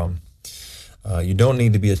coming from. You don't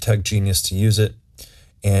need to be a tech genius to use it,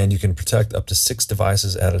 and you can protect up to 6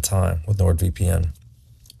 devices at a time with NordVPN.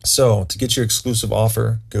 So to get your exclusive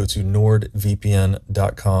offer, go to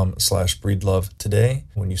nordvpn.com/breedlove today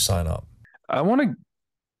when you sign up. I want to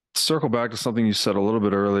circle back to something you said a little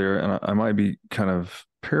bit earlier, and I might be kind of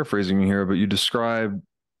paraphrasing you here, but you described,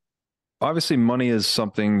 obviously money is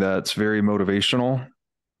something that's very motivational.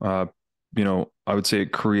 I would say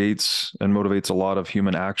it creates and motivates a lot of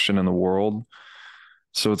human action in the world.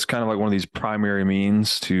 So it's kind of like one of these primary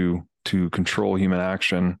means to control human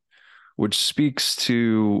action, which speaks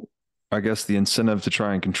to, I guess, the incentive to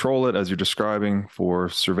try and control it, as you're describing, for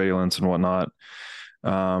surveillance and whatnot.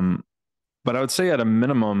 But I would say at a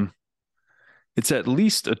minimum, it's at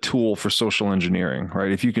least a tool for social engineering,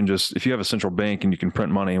 right? If you have a central bank and you can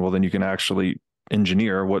print money, well, then you can actually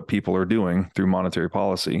engineer what people are doing through monetary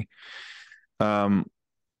policy. I've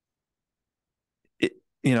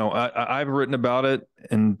written about it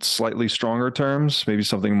in slightly stronger terms, maybe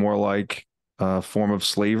something more like a form of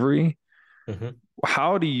slavery. Mm-hmm.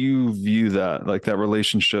 How do you view that, like that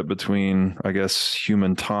relationship between, I guess,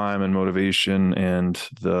 human time and motivation and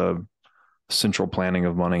the central planning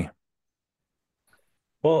of money?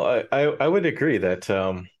 Well, I would agree that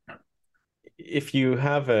if you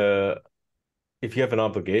have an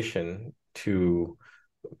obligation to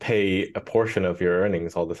pay a portion of your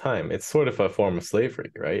earnings all the time, it's sort of a form of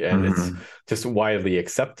slavery, right? And it's just widely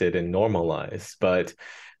accepted and normalized. But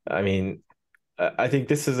I mean, I think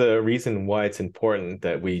this is a reason why it's important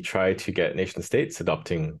that we try to get nation states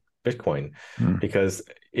adopting Bitcoin, because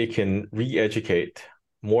it can re-educate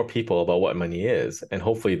more people about what money is, and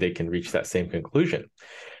hopefully they can reach that same conclusion.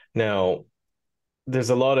 Now,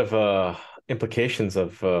 there's a lot of implications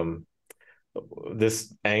of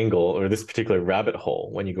this angle or this particular rabbit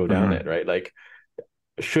hole when you go down it, right? Like,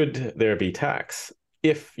 should there be tax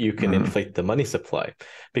if you can inflate the money supply?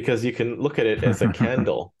 Because you can look at it as a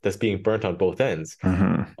candle that's being burnt on both ends.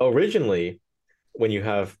 Originally, when you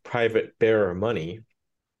have private bearer money,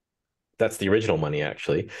 that's the original money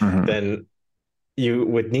actually, then you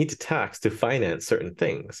would need to tax to finance certain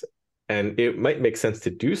things. And it might make sense to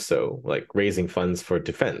do so, like raising funds for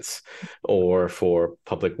defense or for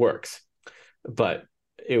public works. But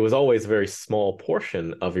it was always a very small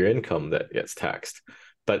portion of your income that gets taxed.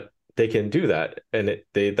 But they can do that, and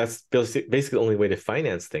that's basically the only way to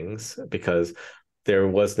finance things, because there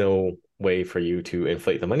was no way for you to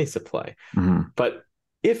inflate the money supply. But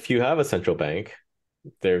if you have a central bank,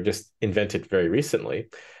 they're just invented very recently,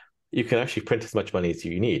 you can actually print as much money as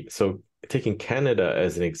you need. So taking Canada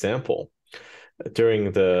as an example,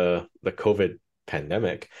 during the COVID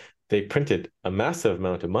pandemic, they printed a massive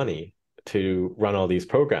amount of money to run all these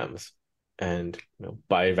programs and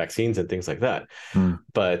buy vaccines and things like that.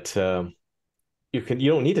 But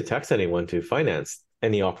you don't need to tax anyone to finance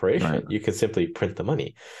any operation. Right. You can simply print the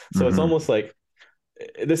money. So it's almost like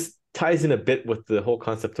this ties in a bit with the whole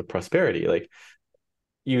concept of prosperity. Like,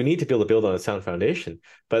 you need to be able to build on a sound foundation,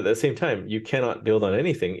 but at the same time, you cannot build on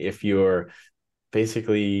anything if you're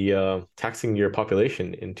basically taxing your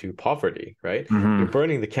population into poverty, right? You're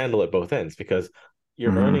burning the candle at both ends, because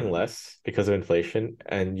you're earning less because of inflation,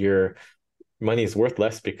 and your money is worth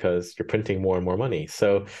less because you're printing more and more money.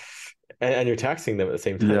 So, and you're taxing them at the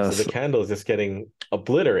same time. Yes. So the candle is just getting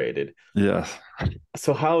obliterated. Yes.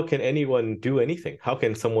 So how can anyone do anything? How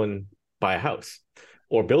can someone buy a house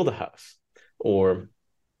or build a house or,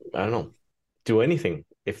 I don't know, do anything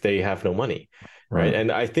if they have no money, right?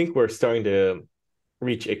 And I think we're starting to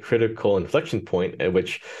reach a critical inflection point at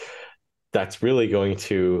which that's really going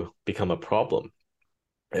to become a problem,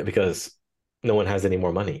 because no one has any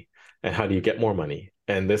more money. And how do you get more money?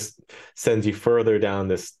 And this sends you further down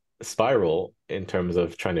this spiral in terms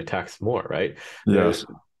of trying to tax more, right? Yes.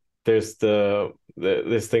 There's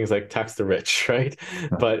things like tax the rich, right?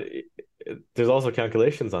 But there's also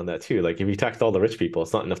calculations on that too. Like, if you taxed all the rich people,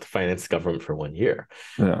 it's not enough to finance the government for 1 year.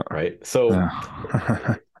 Yeah. Right. So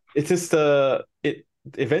it's just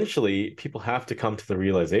eventually people have to come to the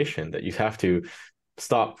realization that you have to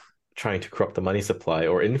stop trying to corrupt the money supply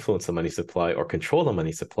or influence the money supply or control the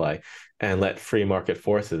money supply, and let free market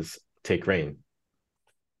forces take reign.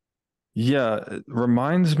 Yeah, it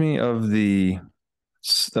reminds me of I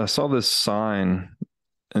saw this sign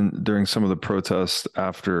during some of the protests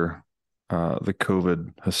after the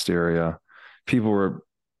COVID hysteria. People were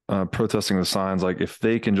protesting the signs like, if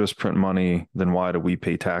they can just print money, then why do we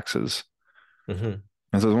pay taxes? Hmm.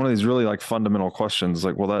 And so it's one of these really like fundamental questions,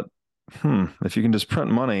 like, well, if you can just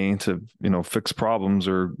print money to, fix problems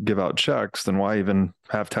or give out checks, then why even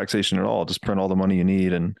have taxation at all? Just print all the money you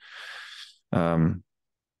need and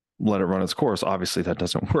let it run its course. Obviously, that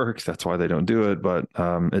doesn't work. That's why they don't do it. But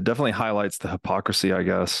it definitely highlights the hypocrisy, I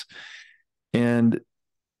guess. And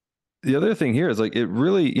the other thing here is like, it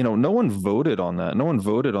really, no one voted on that. No one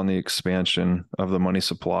voted on the expansion of the money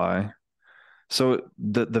supply. So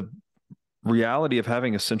the reality of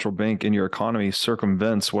having a central bank in your economy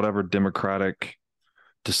circumvents whatever democratic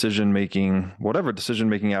whatever decision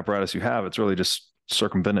making apparatus you have. It's really just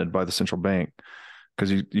circumvented by the central bank,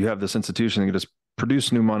 because you have this institution that can just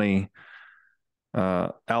produce new money,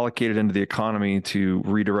 allocated into the economy to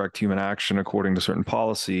redirect human action according to certain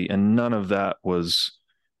policy, and none of that was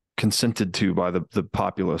consented to by the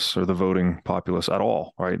populace or the voting populace at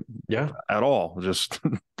all, right? Yeah. At all. Just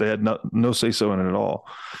they had no say so in it at all.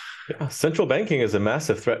 Yeah. Central banking is a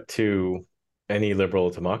massive threat to any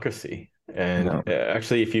liberal democracy. And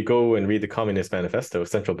actually, if you go and read the Communist Manifesto,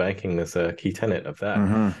 central banking is a key tenet of that.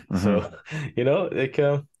 Mm-hmm, mm-hmm.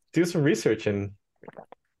 So, do some research and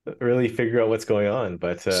really figure out what's going on.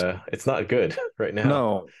 But it's not good right now.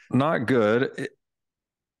 No, not good.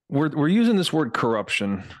 We're using this word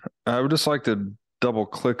corruption. I would just like to double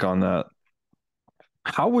click on that.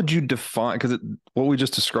 How would you define, because what we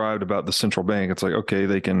just described about the central bank, it's like, okay,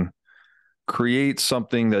 they can create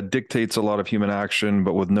something that dictates a lot of human action,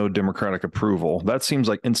 but with no democratic approval. That seems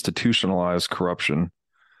like institutionalized corruption,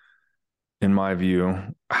 in my view.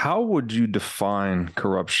 How would you define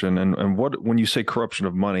corruption? And when you say corruption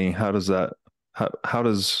of money, what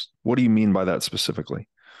do you mean by that specifically?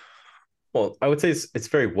 Well, I would say it's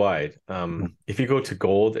very wide. If you go to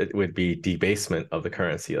gold, it would be debasement of the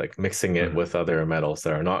currency, like mixing it with other metals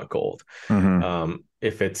that are not gold. Mm-hmm.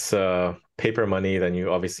 If it's paper money, then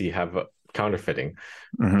you obviously have counterfeiting,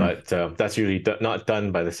 Mm-hmm. but that's usually not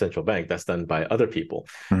done by the central bank. That's done by other people.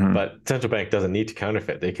 Mm-hmm. But central bank doesn't need to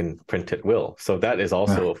counterfeit; they can print at will. So that is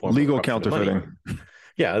also a form legal of counterfeiting.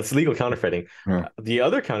 Yeah, it's legal counterfeiting. Yeah. The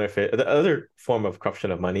other form of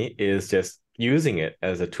corruption of money is just using it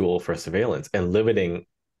as a tool for surveillance and limiting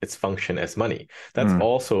its function as money. That's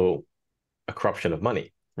also a corruption of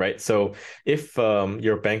money, right? So if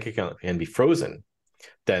your bank account can be frozen,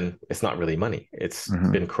 then it's not really money. It's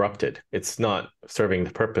been corrupted. It's not serving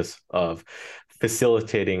the purpose of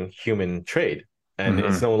facilitating human trade. And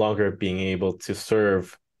it's no longer being able to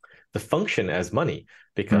serve the function as money,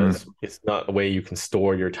 because it's not a way you can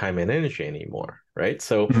store your time and energy anymore, right?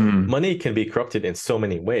 So money can be corrupted in so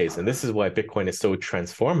many ways. And this is why Bitcoin is so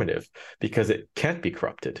transformative, because it can't be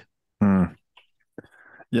corrupted. Yeah,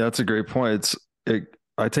 that's a great point.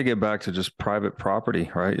 I take it back to just private property,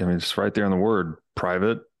 right? I mean, it's right there in the word,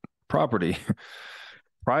 private property.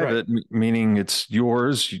 Private, right. Meaning it's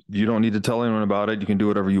yours. You don't need to tell anyone about it. You can do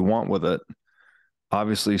whatever you want with it.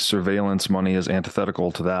 Obviously, surveillance money is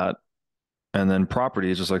antithetical to that. And then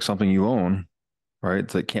property is just like something you own, right?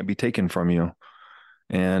 That can't be taken from you.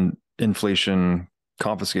 And inflation,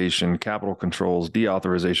 confiscation, capital controls,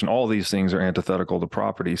 deauthorization, all these things are antithetical to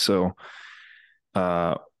property. So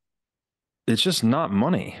it's just not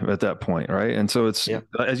money at that point, right? And so it's,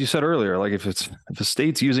 as you said earlier, like if a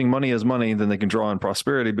state's using money as money, then they can draw on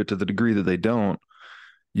prosperity. But to the degree that they don't,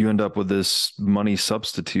 you end up with this money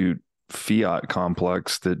substitute fiat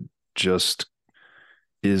complex that just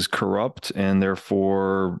is corrupt and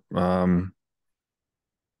therefore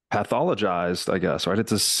pathologized, I guess, right?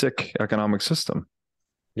 It's a sick economic system.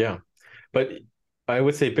 Yeah. But I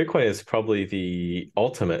would say Bitcoin is probably the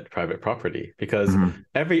ultimate private property, because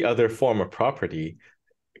every other form of property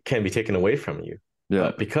can be taken away from you.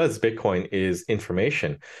 Yeah. Because Bitcoin is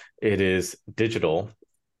information, it is digital,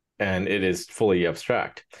 and it is fully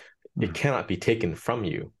abstract. It cannot be taken from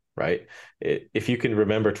you, right? If you can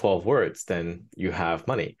remember 12 words, then you have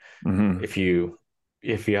money. If you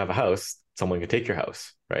have a house, someone can take your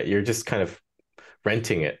house, right? You're just kind of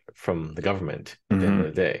renting it from the government at the end of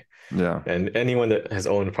the day. Yeah. And anyone that has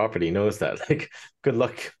owned property knows that. Like, good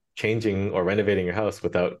luck changing or renovating your house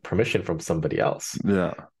without permission from somebody else.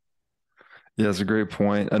 Yeah. Yeah, it's a great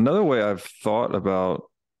point. Another way I've thought about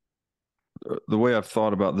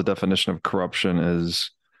the definition of corruption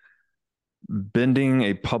is bending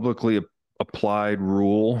a publicly applied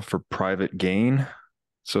rule for private gain.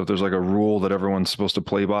 So if there's like a rule that everyone's supposed to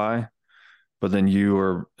play by, but then you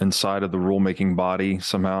are inside of the rule-making body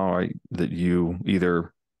somehow, right, that you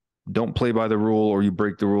either don't play by the rule or you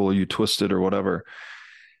break the rule or you twist it or whatever.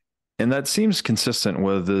 And that seems consistent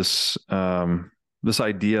with this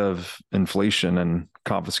idea of inflation and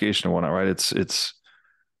confiscation and whatnot, right? It's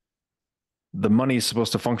the money is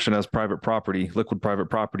supposed to function as private property, liquid private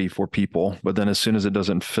property for people, but then as soon as it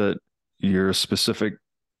doesn't fit your specific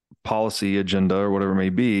policy agenda or whatever it may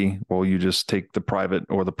be, well, you just take the private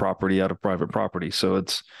or the property out of private property. So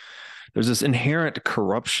there's this inherent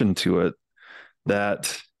corruption to it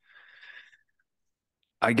that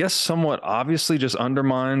I guess somewhat obviously just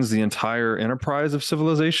undermines the entire enterprise of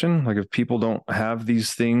civilization. Like, if people don't have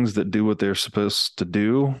these things that do what they're supposed to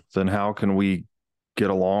do, then how can we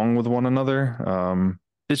get along with one another?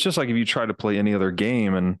 It's just like if you try to play any other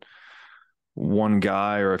game and one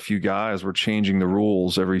guy or a few guys were changing the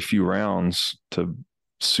rules every few rounds to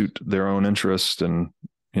suit their own interest and,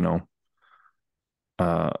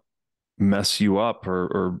 mess you up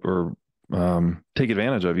or take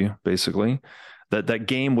advantage of you, basically. That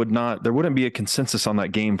game there wouldn't be a consensus on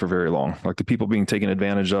that game for very long. Like, the people being taken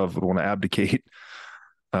advantage of would want to abdicate.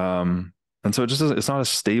 And so it's not a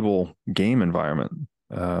stable game environment.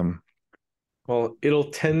 Well,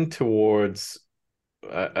 it'll tend towards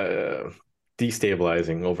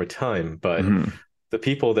destabilizing over time, but the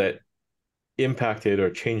people that impacted or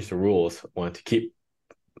changed the rules want to keep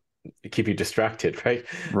you distracted, right?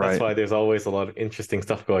 That's why there's always a lot of interesting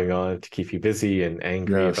stuff going on to keep you busy and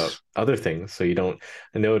angry about other things, so you don't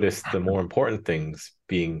notice the more important things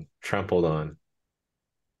being trampled on.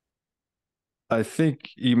 I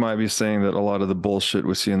think you might be saying that a lot of the bullshit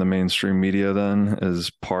we see in the mainstream media then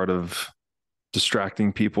is part of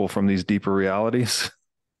distracting people from these deeper realities.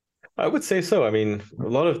 I would say so. I mean, a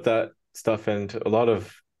lot of that stuff and a lot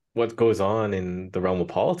of what goes on in the realm of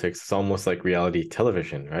politics is almost like reality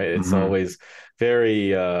television, right? It's always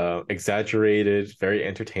very exaggerated, very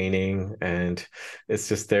entertaining, and it's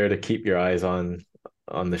just there to keep your eyes on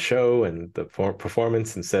the show and the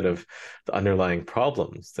performance instead of the underlying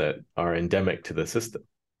problems that are endemic to the system.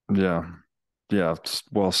 Yeah, it's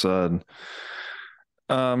well said.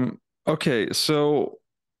 Okay, so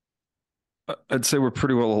I'd say we're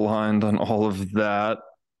pretty well aligned on all of that.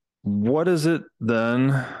 What is it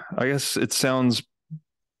then? I guess it sounds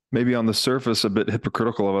maybe on the surface a bit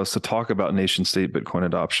hypocritical of us to talk about nation state Bitcoin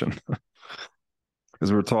adoption,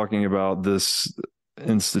 because we're talking about this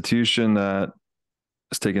institution that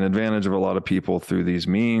is taking advantage of a lot of people through these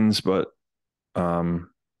means. But and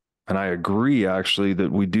I agree actually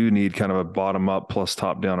that we do need kind of a bottom up plus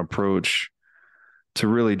top down approach to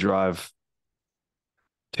really to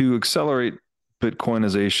accelerate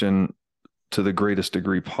Bitcoinization to the greatest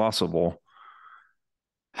degree possible.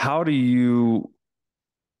 How do you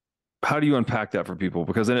unpack that for people?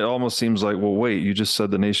 Because then it almost seems like, well, wait, you just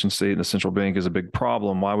said the nation state and the central bank is a big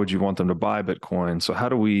problem. Why would you want them to buy Bitcoin? So how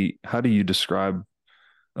do you describe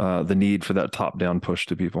the need for that top-down push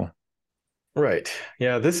to people? Right.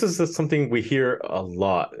 Yeah, this is something we hear a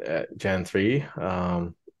lot at Jan 3,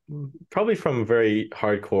 probably from very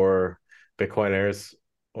hardcore Bitcoiners,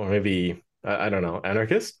 or maybe I don't know,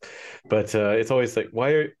 anarchists, but it's always like,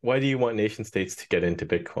 why do you want nation states to get into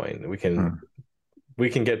Bitcoin? We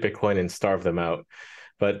can get Bitcoin and starve them out,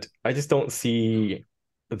 but I just don't see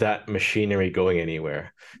that machinery going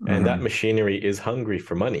anywhere. And that machinery is hungry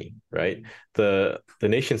for money, right? The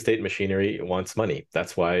nation state machinery wants money.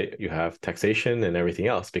 That's why you have taxation and everything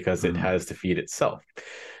else, because it has to feed itself.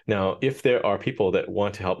 Now, if there are people that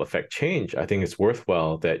want to help affect change, I think it's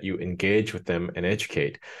worthwhile that you engage with them and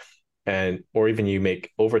educate, or even you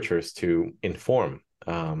make overtures to inform.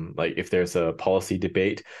 Like if there's a policy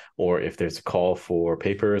debate or if there's a call for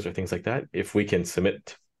papers or things like that, if we can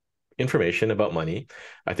submit information about money,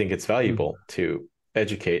 I think it's valuable to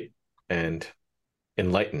educate and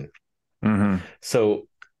enlighten. So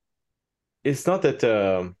it's not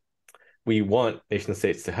that we want nation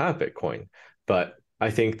states to have Bitcoin, but I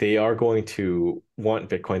think they are going to want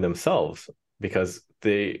Bitcoin themselves because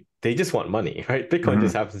they just want money, right? Bitcoin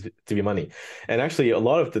just happens to be money. And actually, a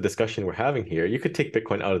lot of the discussion we're having here, you could take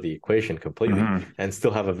Bitcoin out of the equation completely and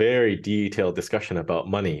still have a very detailed discussion about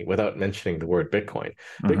money without mentioning the word Bitcoin.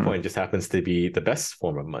 Bitcoin just happens to be the best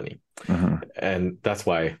form of money. And that's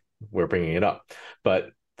why we're bringing it up. But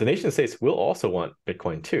the nation states will also want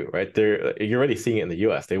Bitcoin too, right? You're already seeing it in the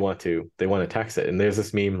US. They want to tax it. And there's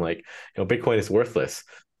this meme like, Bitcoin is worthless.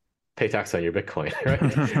 Pay tax on your Bitcoin,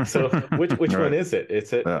 right? So which one is it?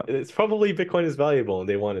 It's probably Bitcoin is valuable and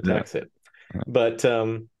they want to tax it. But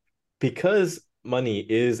because money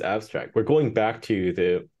is abstract, we're going back to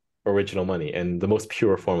the original money and the most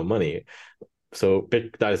pure form of money. So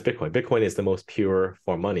that is Bitcoin. Bitcoin is the most pure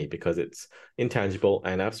form of money because it's intangible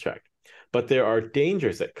and abstract. But there are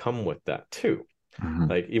dangers that come with that too.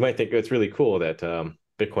 Like you might think it's really cool that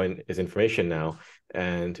Bitcoin is information now,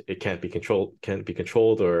 and it can't be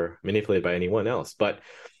controlled or manipulated by anyone else. But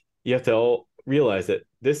you have to all realize that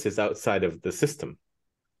this is outside of the system,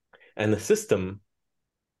 and the system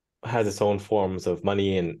has its own forms of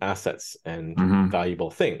money and assets and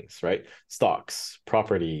valuable things, right? Stocks,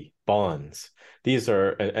 property, bonds. These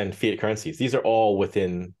are and fiat currencies. These are all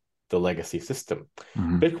within the legacy system.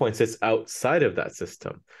 Bitcoin sits outside of that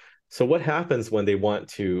system. So what happens when they want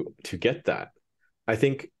to get that? I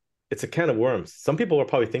think it's a can of worms. Some people are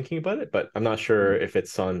probably thinking about it, but I'm not sure if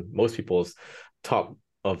it's on most people's top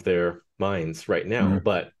of their minds right now.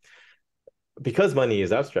 But because money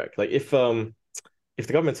is abstract, like if the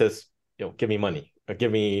government says, give me money, or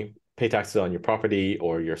pay taxes on your property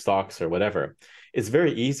or your stocks or whatever, it's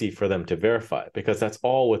very easy for them to verify because that's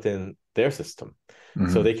all within their system.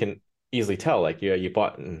 So they can easily tell, like, you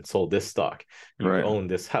bought and sold this stock, you own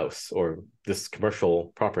this house or this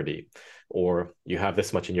commercial property, or you have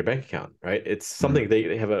this much in your bank account, right? It's something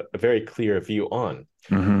they have a very clear view on.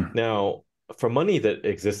 Now, for money that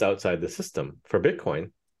exists outside the system, for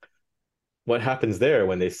Bitcoin, what happens there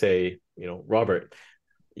when they say, Robert,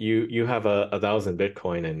 you have 1,000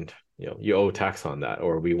 Bitcoin and you owe tax on that,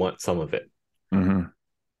 or we want some of it.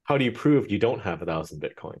 How do you prove you don't have 1,000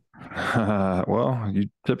 Bitcoin? Well, you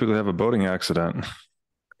typically have a boating accident.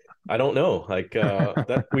 I don't know. Like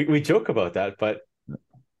that, we joke about that, but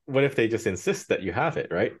what if they just insist that you have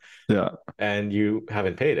it, right? Yeah. And you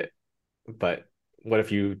haven't paid it. But what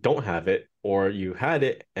if you don't have it, or you had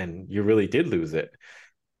it and you really did lose it?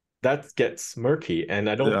 That gets murky. And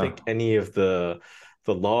I don't think any of the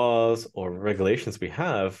laws or regulations we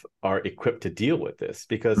have are equipped to deal with this,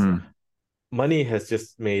 because money has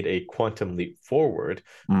just made a quantum leap forward,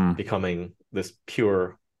 becoming this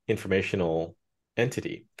pure informational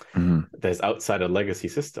entity that is outside a legacy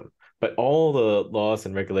system. But all the laws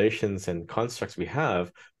and regulations and constructs we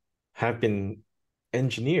have been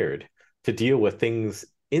engineered to deal with things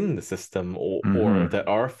in the system or that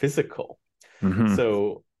are physical.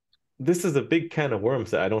 So this is a big can of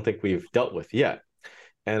worms that I don't think we've dealt with yet.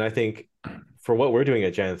 And I think for what we're doing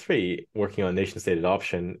at Jan3, working on nation state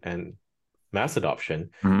adoption and mass adoption,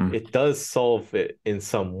 it does solve it in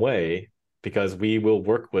some way, because we will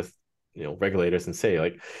work with regulators and say,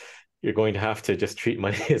 like, you're going to have to just treat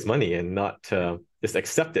money as money and not just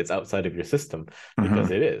accept it's outside of your system,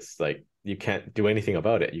 because it is. Like, you can't do anything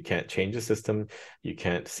about it. You can't change the system. You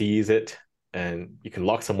can't seize it, and you can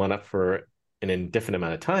lock someone up for an indefinite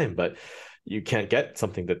amount of time, but you can't get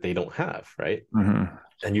something that they don't have, right?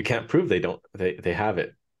 And you can't prove they have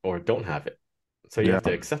it or don't have it. So you have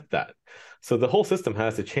to accept that. So the whole system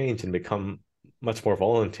has to change and become much more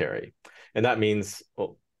voluntary. And that means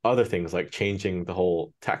other things like changing the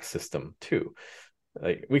whole tax system too.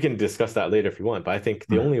 Like, we can discuss that later if you want, but I think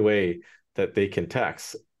the only way that they can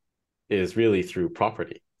tax is really through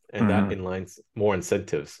property. And that inlines more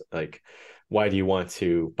incentives. Like, why do you want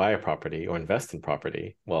to buy a property or invest in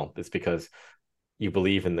property? Well, it's because you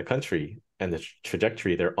believe in the country and the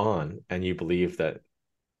trajectory they're on, and you believe that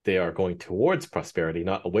they are going towards prosperity,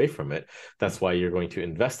 not away from it. That's why you're going to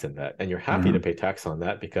invest in that. And you're happy to pay tax on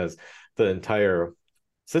that, because the entire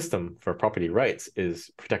system for property rights is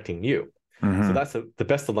protecting you. So that's the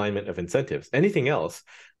best alignment of incentives. Anything else,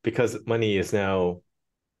 because money is now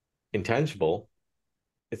intangible,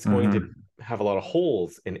 it's going to have a lot of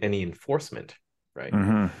holes in any enforcement, right?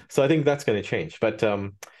 So I think that's going to change. But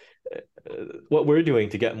what we're doing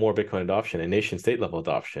to get more Bitcoin adoption and nation state level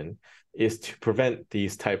adoption is to prevent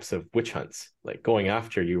these types of witch hunts, like going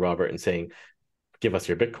after you, Robert, and saying, give us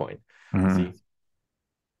your Bitcoin. See,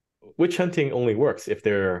 witch hunting only works if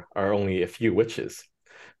there are only a few witches.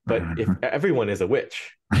 But if everyone is a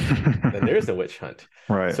witch, then there is a witch hunt.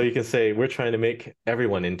 Right. So you can say, we're trying to make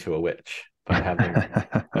everyone into a witch by having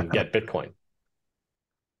them get Bitcoin.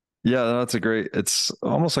 Yeah, that's it's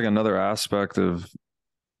almost like another aspect of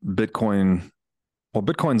Bitcoin. Well,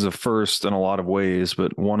 Bitcoin's a first in a lot of ways,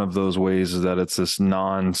 but one of those ways is that it's this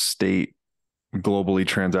non-state, globally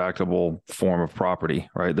transactable form of property,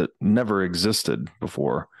 right? That never existed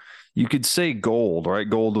before. You could say gold, right?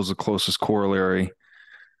 Gold was the closest corollary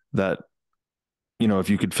that, if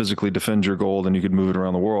you could physically defend your gold and you could move it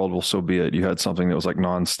around the world, well, so be it. You had something that was like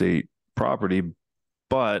non-state property,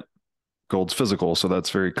 but gold's physical. So that's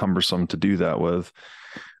very cumbersome to do that with.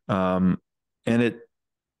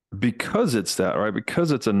 Because it's that, right?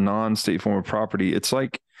 Because it's a non-state form of property, it's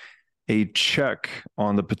like a check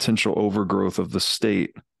on the potential overgrowth of the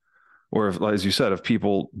state. Or if, as you said, if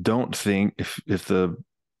people don't think,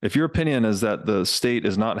 if your opinion is that the state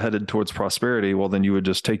is not headed towards prosperity, well, then you would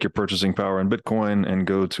just take your purchasing power in Bitcoin and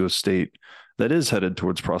go to a state that is headed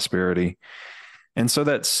towards prosperity. And so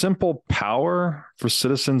that simple power for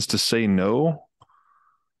citizens to say no,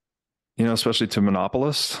 especially to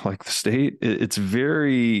monopolists like the state, it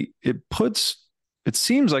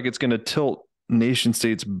seems like it's going to tilt nation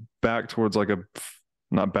states back towards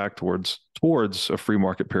towards a free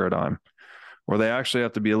market paradigm where they actually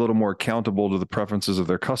have to be a little more accountable to the preferences of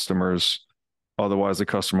their customers. Otherwise, the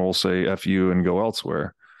customer will say F you and go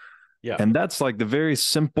elsewhere. Yeah. And that's like the very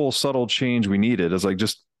simple, subtle change we needed is like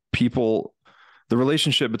just people, the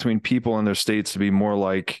relationship between people and their states to be more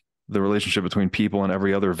like the relationship between people and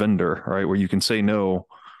every other vendor, right? Where you can say no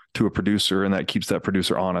to a producer and that keeps that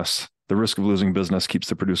producer honest. The risk of losing business keeps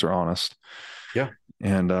the producer honest. Yeah.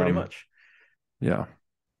 And pretty much. Yeah.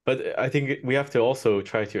 But I think we have to also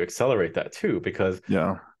try to accelerate that too, because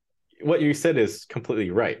what you said is completely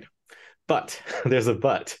right. But there's a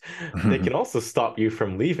but. They can also stop you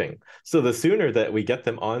from leaving. So the sooner that we get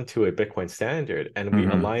them onto a Bitcoin standard and we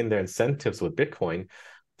align their incentives with Bitcoin,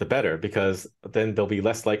 the better, because then they'll be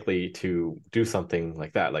less likely to do something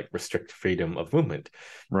like that, like restrict freedom of movement.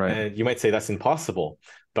 Right. And you might say that's impossible,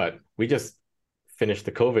 but we just finished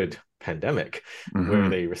the COVID pandemic where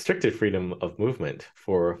they restricted freedom of movement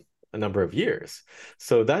for a number of years.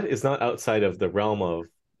 So that is not outside of the realm of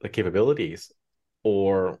the capabilities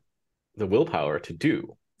or the willpower to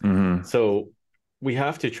do. So we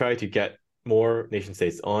have to try to get more nation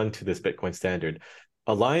states onto this Bitcoin standard,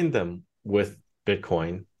 align them with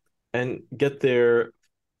Bitcoin, and get their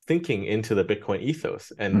thinking into the Bitcoin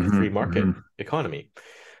ethos and free market economy.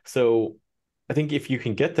 So I think if you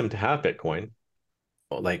can get them to have Bitcoin,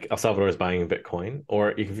 like El Salvador is buying Bitcoin,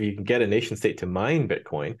 or if you can get a nation state to mine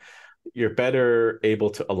Bitcoin, you're better able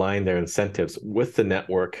to align their incentives with the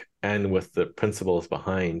network and with the principles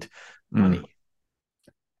behind money.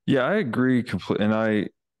 Yeah, I agree completely. And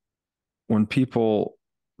when people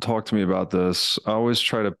talk to me about this, I always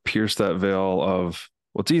try to pierce that veil of,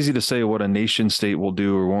 well, it's easy to say what a nation state will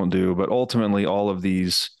do or won't do, but ultimately all of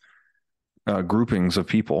these groupings of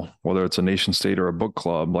people, whether it's a nation state or a book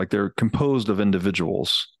club, like they're composed of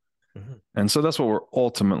individuals. And so that's what we're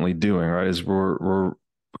ultimately doing, right? Is we're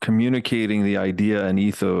communicating the idea and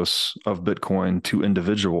ethos of Bitcoin to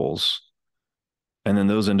individuals. And then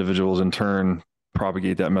those individuals in turn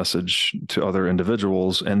propagate that message to other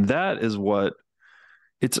individuals. And that is what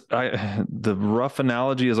the rough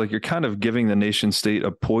analogy is like, you're kind of giving the nation state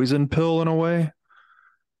a poison pill in a way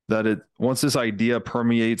that once this idea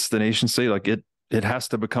permeates the nation state, like it has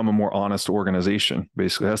to become a more honest organization.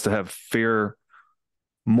 Basically, it has to have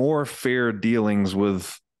more fair dealings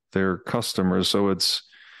with their customers. So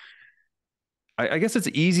I guess it's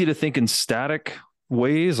easy to think in static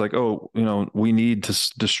ways, like, we need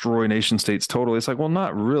to destroy nation states totally. It's like, well,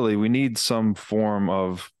 not really. We need some form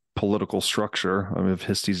of political structure. I mean, if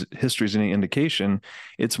history's any indication,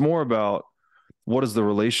 it's more about what is the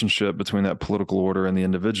relationship between that political order and the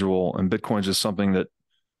individual. And Bitcoin is just something that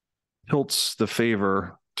tilts the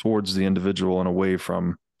favor towards the individual and away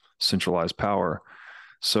from centralized power.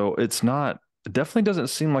 So it definitely doesn't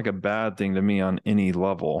seem like a bad thing to me on any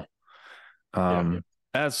level.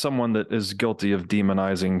 As someone that is guilty of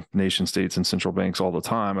demonizing nation states and central banks all the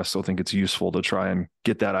time, I still think it's useful to try and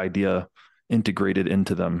get that idea integrated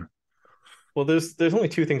into them. Well, there's only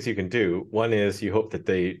two things you can do. One is you hope that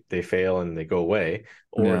they fail and they go away,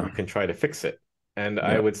 or you can try to fix it. And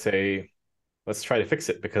I would say, let's try to fix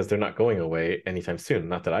it, because they're not going away anytime soon.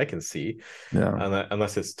 Not that I can see,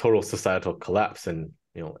 unless it's total societal collapse and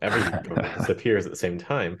every government disappears at the same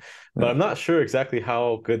time. But I'm not sure exactly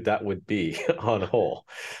how good that would be on a whole.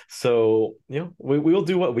 So we'll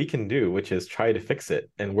do what we can do, which is try to fix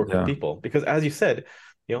it and work with people. Because as you said,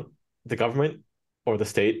 the government or the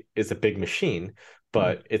state is a big machine,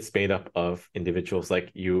 but it's made up of individuals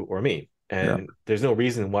like you or me. And there's no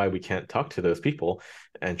reason why we can't talk to those people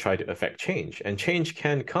and try to affect change. And change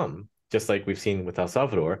can come, just like we've seen with El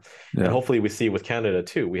Salvador. And hopefully we see with Canada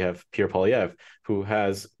too. We have Pierre Poilievre, who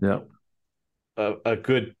has a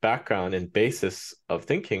good background and basis of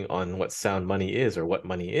thinking on what sound money is, or what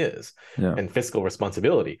money is, and fiscal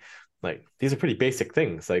responsibility. Like, these are pretty basic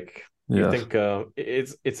things. Like, you think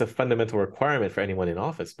it's a fundamental requirement for anyone in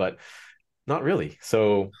office, but not really.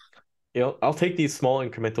 So, I'll take these small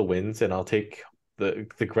incremental wins, and I'll take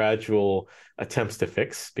the gradual attempts to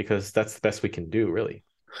fix, because that's the best we can do, really.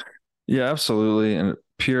 Yeah, absolutely. And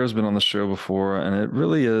Pierre's been on the show before, and it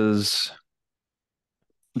really is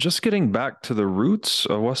just getting back to the roots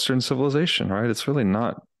of Western civilization, right? It's really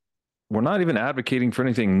we're not even advocating for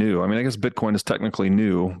anything new. I mean, I guess Bitcoin is technically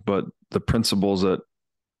new, but the principles that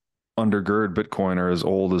undergird Bitcoin are as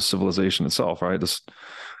old as civilization itself, right? Just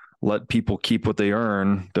let people keep what they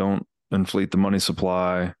earn. Don't inflate the money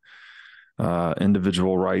supply.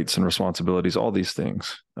 individual rights and responsibilities, all these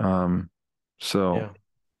things. Yeah.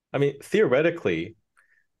 I mean, theoretically,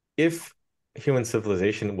 if human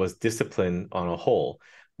civilization was disciplined on a whole,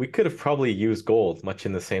 we could have probably used gold much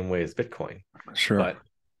in the same way as Bitcoin, Sure. but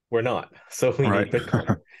we're not. So we Right. need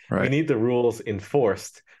Bitcoin. We Right. need the rules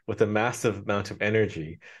enforced with a massive amount of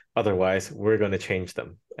energy. Otherwise, we're going to change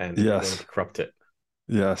them and we're going Yes. to corrupt it.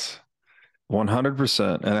 Yes.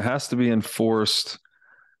 100%. And it has to be enforced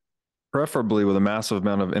preferably with a massive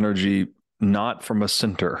amount of energy, not from a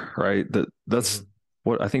center, right? That's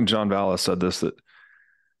what I think John Vallis said this, that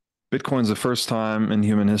Bitcoin's the first time in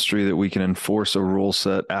human history that we can enforce a rule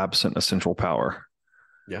set absent a central power.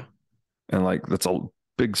 Yeah. And like, that's a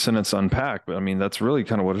big sentence to unpack, but I mean, that's really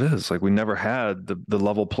kind of what it is. Like, we never had the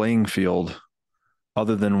level playing field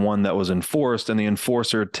other than one that was enforced, and the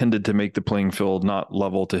enforcer tended to make the playing field not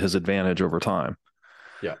level to his advantage over time.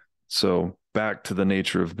 Yeah. So back to the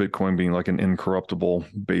nature of Bitcoin being like an incorruptible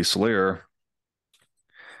base layer,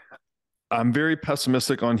 I'm very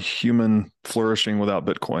pessimistic on human flourishing without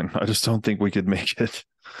Bitcoin. I just don't think we could make it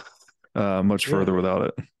much further without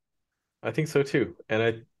it. I think so too. And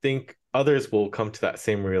I think others will come to that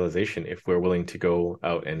same realization if we're willing to go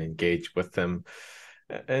out and engage with them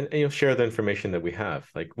and share the information that we have.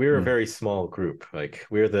 Like, we're a very small group. Like,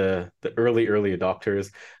 we're the early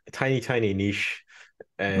adopters, a tiny niche.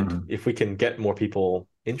 And if we can get more people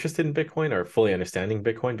interested in Bitcoin or fully understanding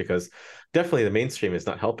Bitcoin, because definitely the mainstream is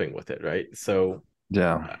not helping with it, right? So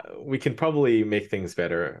Yeah. we can probably make things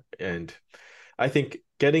better. And I think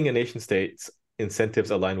getting a nation state's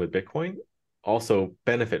incentives aligned with Bitcoin also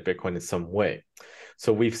benefit Bitcoin in some way.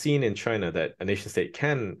 So we've seen in China that a nation state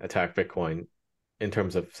can attack Bitcoin in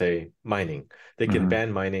terms of, say, mining. They can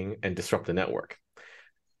ban mining and disrupt the network.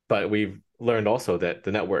 But we've learned also that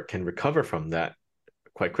the network can recover from that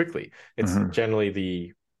quite quickly. It's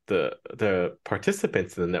generally the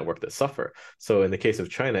participants in the network that suffer. So in the case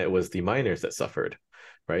of China, it was the miners that suffered,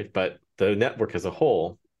 right? But the network as a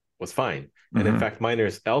whole was fine. And in fact,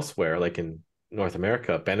 miners elsewhere, like in North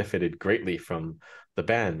America, benefited greatly from the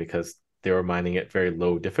ban because they were mining at very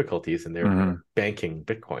low difficulties and they're banking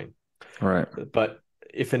Bitcoin. Right. But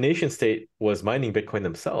if a nation state was mining Bitcoin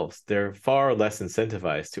themselves, they're far less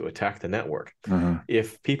incentivized to attack the network.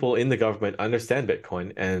 If people in the government understand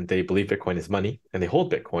Bitcoin and they believe Bitcoin is money and they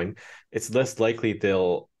hold Bitcoin, it's less likely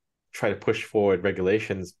they'll try to push forward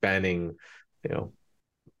regulations banning,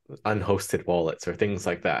 unhosted wallets or things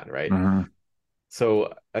like that, right?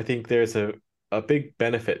 So I think there's a big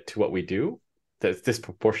benefit to what we do that's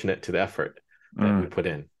disproportionate to the effort that we put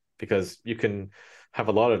in, because you can have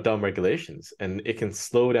a lot of dumb regulations and it can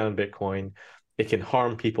slow down Bitcoin. It can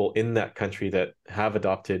harm people in that country that have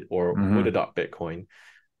adopted or would adopt Bitcoin,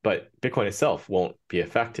 but Bitcoin itself won't be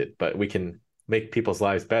affected. But we can make people's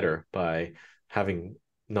lives better by having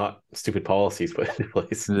not stupid policies put in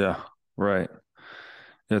place. Yeah, right.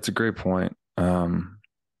 Yeah, it's a great point.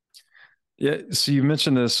 Yeah, so you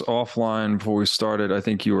mentioned this offline before we started. I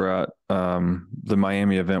think you were at the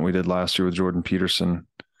Miami event we did last year with Jordan Peterson.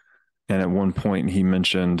 And at one point he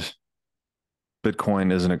mentioned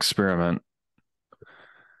Bitcoin is an experiment.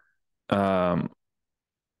 And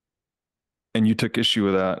you took issue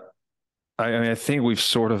with that. I mean, I think we've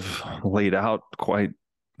sort of laid out quite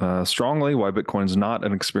strongly why Bitcoin is not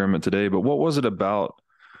an experiment today, but what is it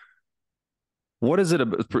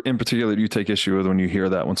in particular that you take issue with when you hear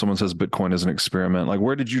that, when someone says Bitcoin is an experiment? Like,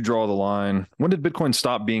 where did you draw the line? When did Bitcoin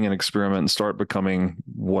stop being an experiment and start becoming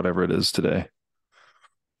whatever it is today?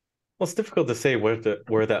 Well, it's difficult to say where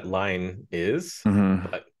that line is,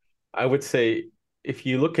 but I would say if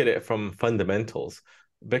you look at it from fundamentals,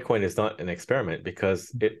 Bitcoin is not an experiment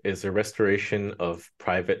because it is a restoration of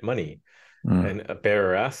private money and a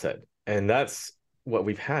bearer asset. And that's what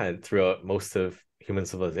we've had throughout most of human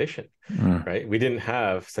civilization, right? We didn't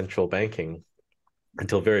have central banking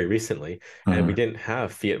until very recently, and we didn't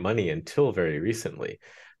have fiat money until very recently.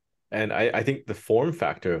 And I think the form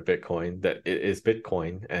factor of Bitcoin, that it is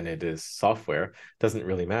Bitcoin and it is software, doesn't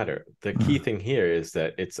really matter. The key thing here is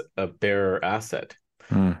that it's a bearer asset.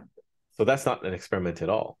 So that's not an experiment at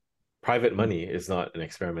all. Private money is not an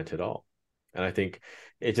experiment at all. And I think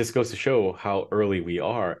it just goes to show how early we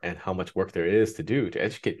are and how much work there is to do to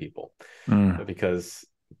educate people. Because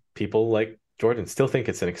people like Jordan still think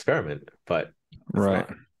it's an experiment, but it's right.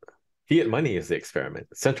 not. Fiat money is the experiment.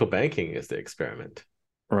 Central banking is the experiment.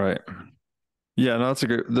 Right. Yeah, no, that's a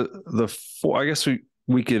great. I guess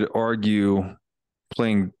we could argue,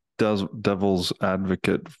 playing devil's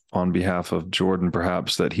advocate on behalf of Jordan,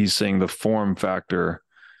 perhaps, that he's saying the form factor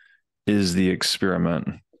is the experiment,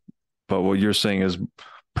 but what you're saying is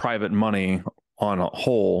private money on a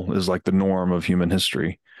whole is like the norm of human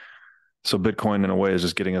history. So Bitcoin in a way is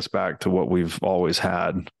just getting us back to what we've always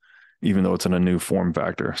had, even though it's in a new form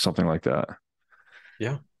factor, something like that.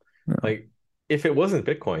 Yeah. Yeah. Like if it wasn't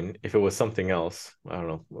Bitcoin, if it was something else, I don't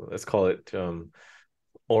know, let's call it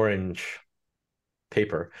orange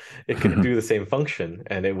paper, it could do the same function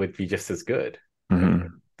and it would be just as good, right? Mm-hmm.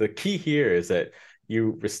 The key here is that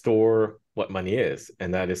you restore what money is,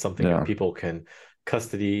 and that is something that Yeah. people can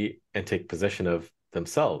custody and take possession of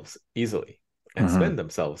themselves easily and Mm-hmm. spend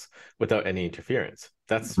themselves without any interference.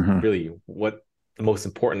 That's Mm-hmm. really what the most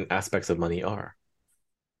important aspects of money are.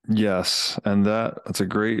 Yes. And that's a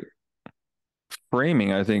great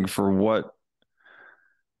framing, I think, for what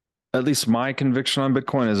at least my conviction on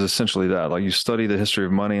Bitcoin is essentially that. Like you study the history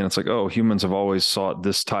of money and it's like, oh, humans have always sought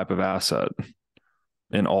this type of asset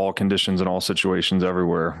in all conditions, in all situations,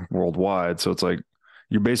 everywhere worldwide. So it's like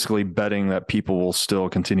you're basically betting that people will still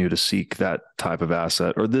continue to seek that type of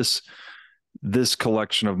asset or this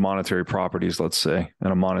collection of monetary properties, let's say,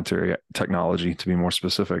 and a monetary technology to be more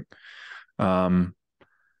specific. Um,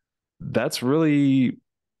 that's really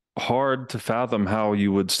hard to fathom how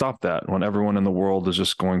you would stop that when everyone in the world is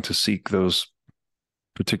just going to seek those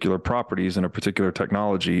particular properties and a particular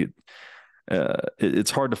technology.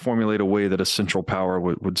 It's hard to formulate a way that a central power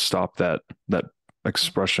would stop that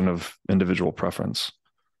expression of individual preference.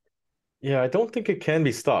 Yeah, I don't think it can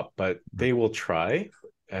be stopped, but they will try.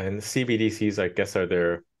 And CBDCs, I guess, are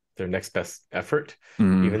their next best effort,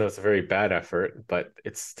 even Mm-hmm. though it's a very bad effort, but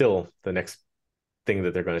it's still the next thing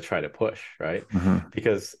that they're going to try to push, right? Mm-hmm.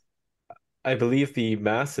 Because I believe the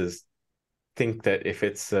masses think that if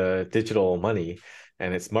it's digital money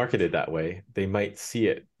and it's marketed that way, they might see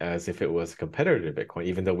it as if it was a competitor to Bitcoin,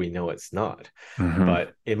 even though we know it's not. Mm-hmm.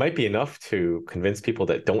 But it might be enough to convince people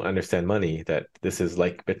that don't understand money that this is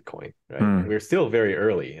like Bitcoin, right? Mm. We're still very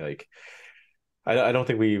early. Like, I don't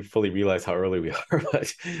think we fully realize how early we are,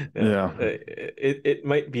 but Yeah. it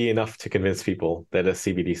might be enough to convince people that a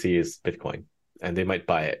CBDC is Bitcoin and they might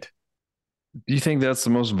buy it. Do you think that's the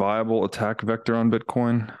most viable attack vector on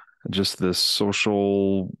Bitcoin? Just this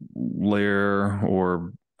social layer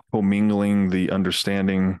or commingling the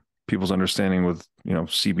understanding, people's understanding with,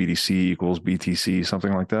 CBDC equals BTC,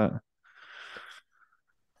 something like that?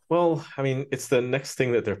 Well, I mean, it's the next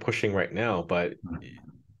thing that they're pushing right now, but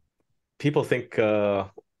people think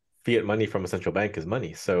fiat money from a central bank is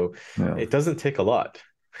money. So Yeah. it doesn't take a lot.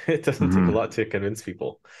 It doesn't take a Mm-hmm. lot to convince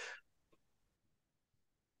people.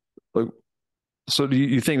 Like, so do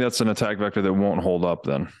you think that's an attack vector that won't hold up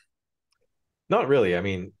then? Not really. I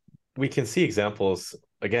mean, we can see examples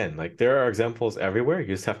again, like there are examples everywhere. You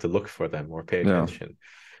just have to look for them or pay Yeah. attention.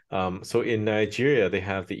 So in Nigeria, they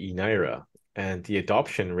have the e-naira, and the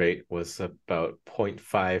adoption rate was about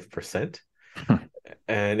 0.5%.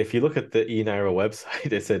 And if you look at the e-naira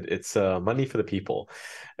website, it said it's money for the people,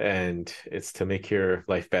 and it's to make your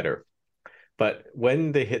life better. But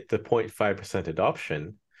when they hit the 0.5%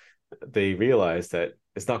 adoption, they realized that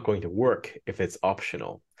it's not going to work if it's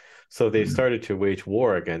optional. So they started to wage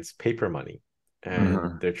war against paper money, and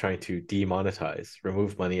Mm-hmm. they're trying to demonetize,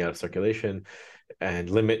 remove money out of circulation, and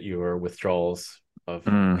limit your withdrawals of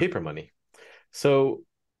Mm. paper money. So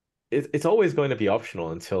it's always going to be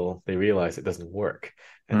optional until they realize it doesn't work.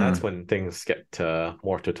 And that's Mm. when things get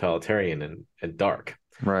more totalitarian and dark.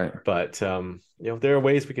 Right. But there are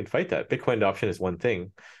ways we can fight that. Bitcoin adoption is one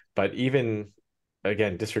thing, but even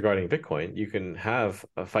again, disregarding Bitcoin, you can have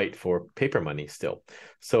a fight for paper money still.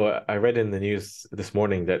 So I read in the news this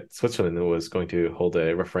morning that Switzerland was going to hold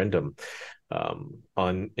a referendum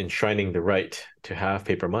on enshrining the right to have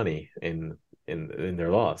paper money in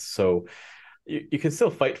their laws. So you can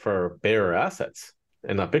still fight for bearer assets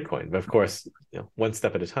and not Bitcoin, but of course, one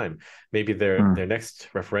step at a time. Maybe their Mm. next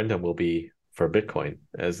referendum will be for Bitcoin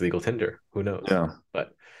as legal tender. Who knows? Yeah.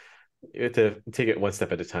 But you have to take it one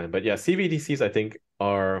step at a time. But yeah, CBDCs I think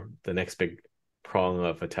are the next big prong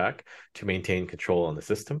of attack to maintain control on the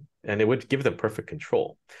system, and it would give them perfect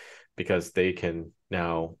control because they can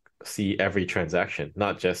now see every transaction,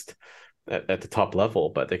 not just at the top level,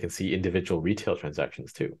 but they can see individual retail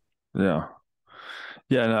transactions too. Yeah.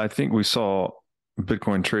 Yeah. And I think we saw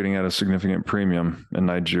Bitcoin trading at a significant premium in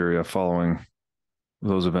Nigeria following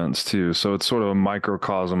those events too. So it's sort of a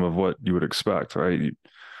microcosm of what you would expect, right?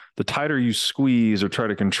 The tighter you squeeze or try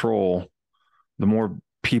to control, the more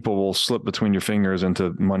people will slip between your fingers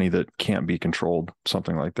into money that can't be controlled,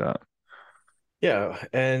 something like that. Yeah,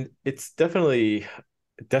 and it's definitely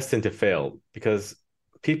destined to fail because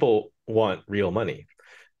people want real money.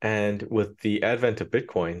 And with the advent of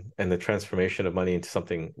Bitcoin and the transformation of money into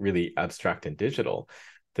something really abstract and digital,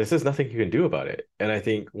 this is nothing you can do about it. And I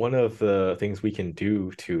think one of the things we can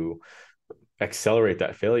do to accelerate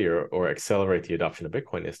that failure or accelerate the adoption of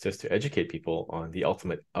Bitcoin is just to educate people on the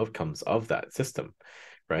ultimate outcomes of that system,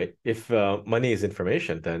 right? If money is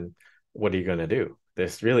information, then what are you going to do?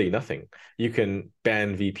 There's really nothing. You can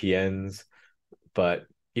ban VPNs, but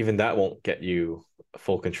even that won't get you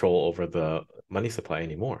full control over the money supply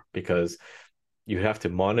anymore because you have to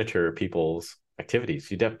monitor people's activities.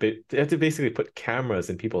 You have to basically put cameras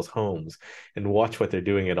in people's homes and watch what they're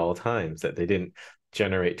doing at all times, that they didn't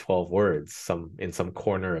generate 12 words in some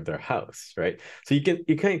corner of their house, right? So you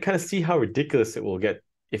can kind of see how ridiculous it will get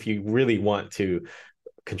if you really want to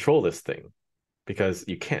control this thing, because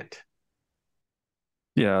you can't.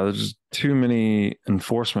 Yeah, there's too many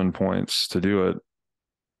enforcement points to do it.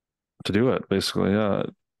 Basically, yeah.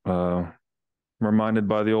 Reminded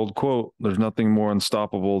by the old quote, there's nothing more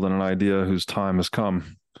unstoppable than an idea whose time has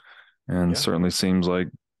come. And Yeah. certainly seems like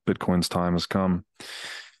Bitcoin's time has come.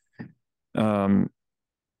 Um,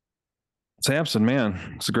 Samson,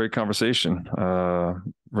 man, it's a great conversation.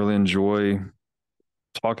 Really enjoy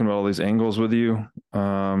talking about all these angles with you.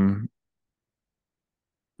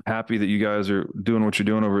 Happy that you guys are doing what you're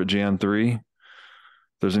doing over at Jan3. If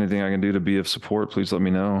there's anything I can do to be of support, please let me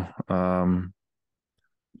know.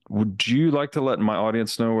 Would you like to let my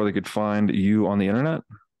audience know where they could find you on the internet?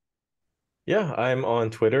 Yeah, I'm on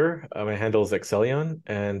Twitter. My handle is Excellion,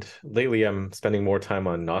 and lately I'm spending more time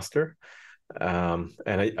on Noster. And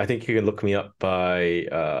I think you can look me up by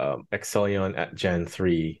Excellion at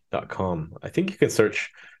jan3.com. I think you can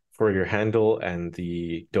search for your handle and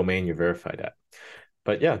the domain you're verified at.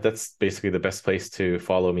 But yeah, that's basically the best place to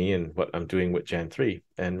follow me and what I'm doing with Jan3.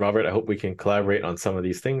 And Robert, I hope we can collaborate on some of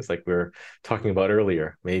these things like we are talking about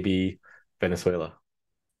earlier, maybe Venezuela.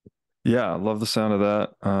 Yeah, love the sound of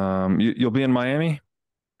that. You'll be in Miami?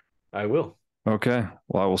 I will. Okay.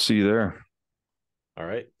 Well, I will see you there. All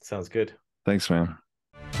right. Sounds good. Thanks, man.